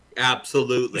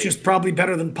 Absolutely. Which is probably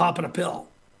better than popping a pill.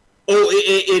 Oh,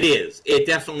 it is. It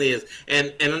definitely is.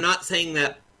 And I'm not saying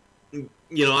that,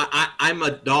 I'm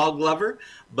a dog lover,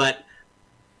 but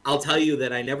I'll tell you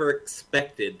that I never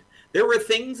expected. There were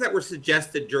things that were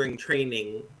suggested during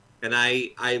training, and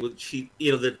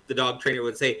the dog trainer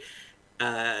would say,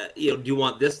 do you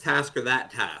want this task or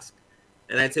that task?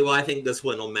 And I'd say, well, I think this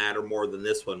one will matter more than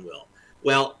this one will.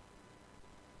 Well,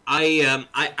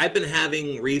 I've been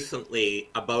having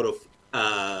recently a bout of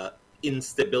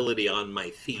instability on my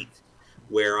feet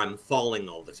where I'm falling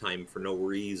all the time for no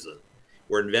reason.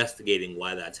 We're investigating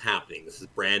why that's happening. This is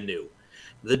brand new.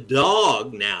 The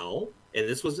dog now, and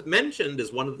this was mentioned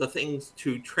as one of the things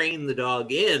to train the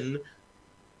dog in,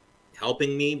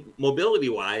 helping me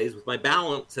mobility-wise with my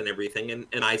balance and everything.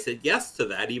 And I said yes to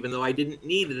that, even though I didn't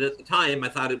need it at the time. I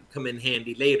thought it would come in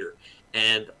handy later.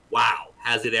 And wow,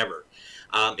 has it ever.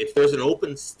 If there's an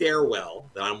open stairwell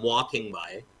that I'm walking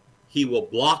by, he will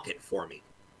block it for me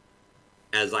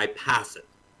as I pass it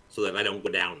so that I don't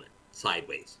go down it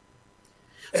sideways.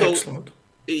 So, excellent.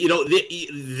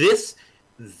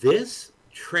 This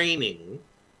training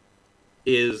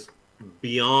is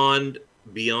beyond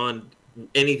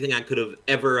anything I could have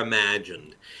ever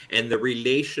imagined. And the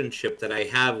relationship that I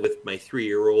have with my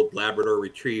 3-year-old Labrador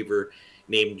Retriever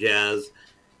named Jazz,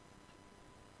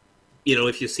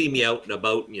 if you see me out and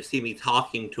about and you see me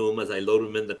talking to him as I load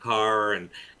him in the car, and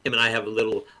him and I have a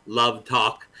little love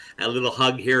talk, a little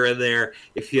hug here and there,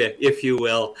 if you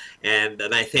will, and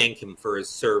I thank him for his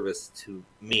service to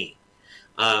me.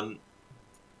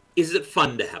 Is it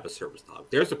fun to have a service dog?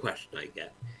 There's a question I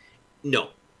get. No,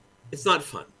 it's not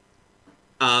fun.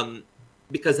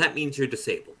 Because that means you're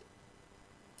disabled.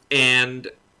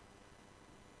 And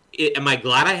am I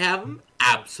glad I have them?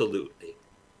 Absolutely.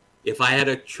 If I had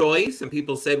a choice and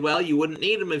people said, well, you wouldn't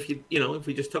need them if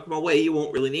we just took them away, you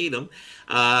won't really need them.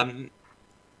 I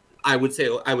would say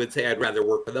I'd rather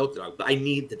work without the dog, but I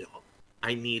need the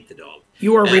dog.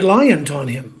 You are reliant on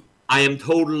him. I am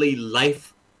totally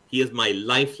he is my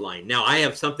lifeline. Now I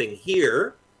have something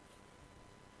here,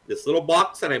 this little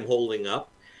box that I'm holding up.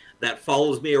 that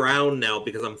follows me around now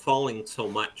because I'm falling so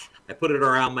much. I put it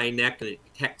around my neck and it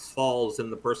detects falls,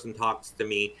 and the person talks to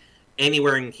me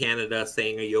anywhere in Canada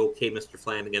saying, "Are you okay, Mr.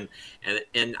 Flanagan?"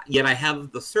 And yet I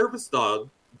have the service dog,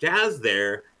 Jazz,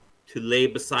 there to lay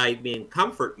beside me and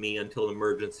comfort me until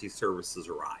emergency services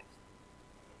arrive.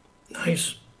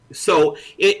 Nice. So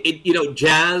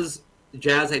Jazz,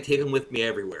 I take him with me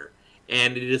everywhere,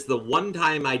 and it is the one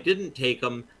time I didn't take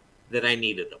him that I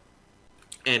needed him.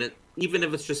 And even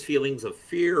if it's just feelings of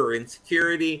fear or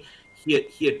insecurity,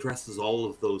 he addresses all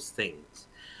of those things.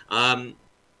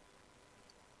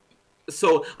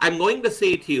 So I'm going to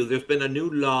say to you, there's been a new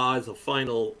law as a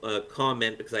final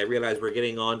comment, because I realize we're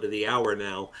getting on to the hour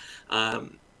now.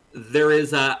 There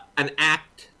is an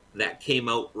act that came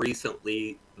out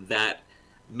recently that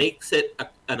makes it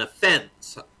an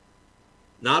offense,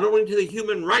 not only to the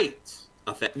human rights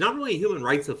offense, not only a human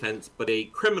rights offense, but a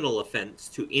criminal offense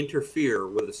to interfere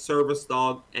with a service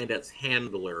dog and its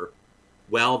handler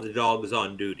while the dog is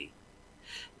on duty.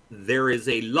 There is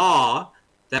a law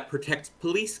that protects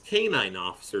police canine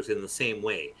officers in the same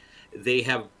way. They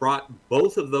have brought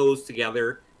both of those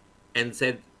together and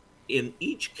said, in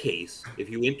each case, if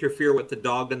you interfere with the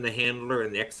dog and the handler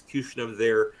in the execution of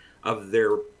their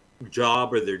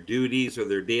job or their duties or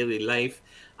their daily life,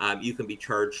 you can be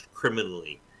charged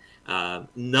criminally.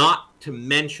 Not to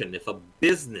mention, if a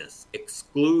business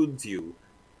excludes you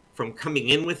from coming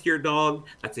in with your dog,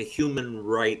 that's a human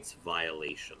rights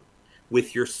violation.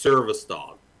 With your service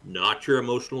dog, not your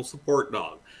emotional support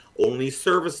dog. Only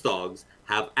service dogs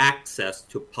have access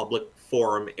to public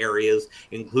forum areas,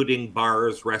 including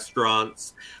bars,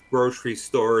 restaurants, grocery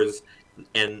stores,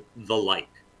 and the like.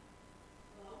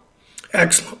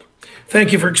 Excellent.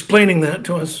 Thank you for explaining that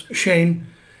to us, Shane.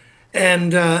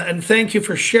 And thank you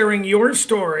for sharing your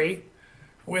story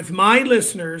with my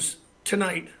listeners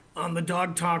tonight on the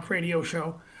Dog Talk radio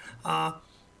show.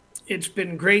 It's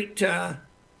been great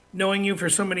knowing you for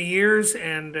so many years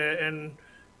and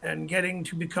getting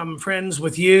to become friends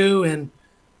with you. And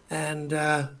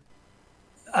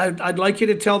I'd like you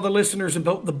to tell the listeners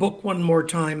about the book one more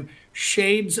time,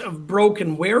 Shades of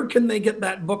Broken. Where can they get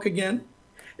that book again?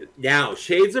 Now,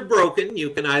 Shades of Broken, you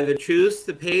can either choose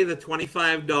to pay the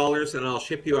 $25 and I'll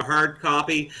ship you a hard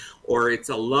copy, or it's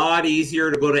a lot easier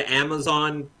to go to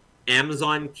Amazon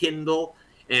Kindle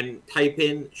and type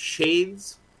in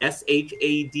Shades,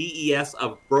 Shades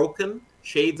of Broken,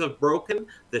 Shades of Broken,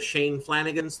 the Shane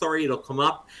Flanagan story. It'll come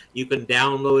up. You can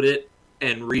download it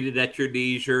and read it at your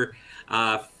leisure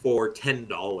for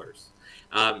 $10.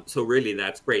 So really,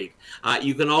 that's great.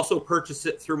 You can also purchase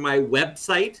it through my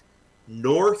website,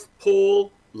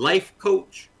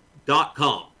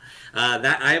 NorthPoleLifeCoach.com.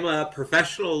 That I'm a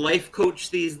professional life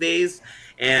coach these days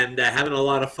and having a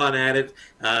lot of fun at it.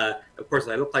 Of course,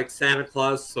 I look like Santa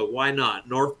Claus, so why not?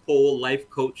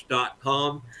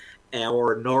 NorthPoleLifeCoach.com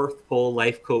or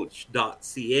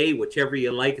NorthPoleLifeCoach.ca, whichever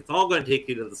you like. It's all going to take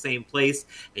you to the same place,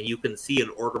 and you can see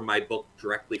and order my book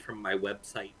directly from my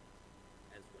website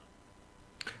as well.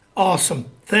 Awesome.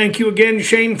 Thank you again,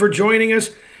 Shane, for joining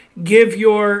us. Give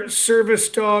your service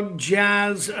dog,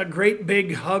 Jazz, a great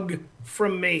big hug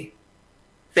from me.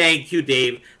 Thank you,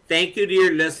 Dave. Thank you to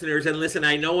your listeners. And listen,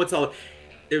 I know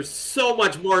there's so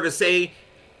much more to say.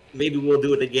 Maybe we'll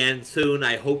do it again soon.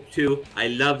 I hope to. I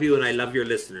love you and I love your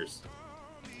listeners.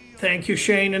 Thank you,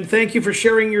 Shane. And thank you for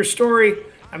sharing your story.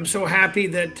 I'm so happy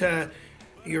that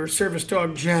your service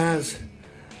dog, Jazz,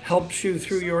 helps you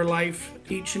through your life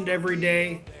each and every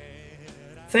day.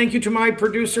 Thank you to my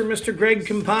producer, Mr. Greg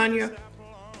Campagna.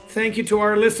 Thank you to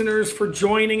our listeners for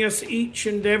joining us each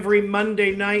and every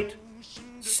Monday night,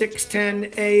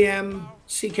 6:10 a.m.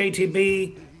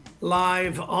 CKTB,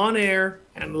 live on air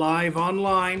and live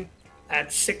online at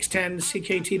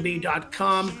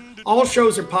 610ckTB.com. All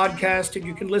shows are podcasted.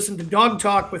 You can listen to Dog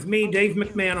Talk with me, Dave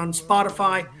McMahon, on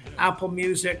Spotify, Apple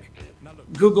Music,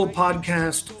 Google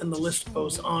Podcast, and the list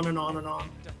goes on and on and on.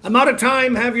 I'm out of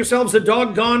time. Have yourselves a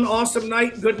doggone awesome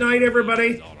night. Good night,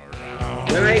 everybody.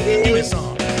 Good night, Dave.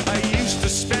 I used to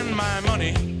spend my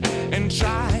money and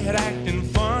try at acting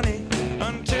funny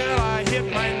until I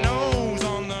hit my nose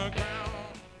on the ground.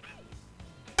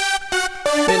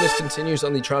 Maintenance continues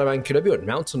on the Toronto QW at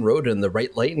Mountain Road in the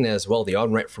right lane as well. The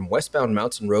on-ramp from westbound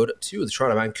Mountain Road to the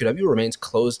Toronto QW remains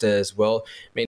closed as well.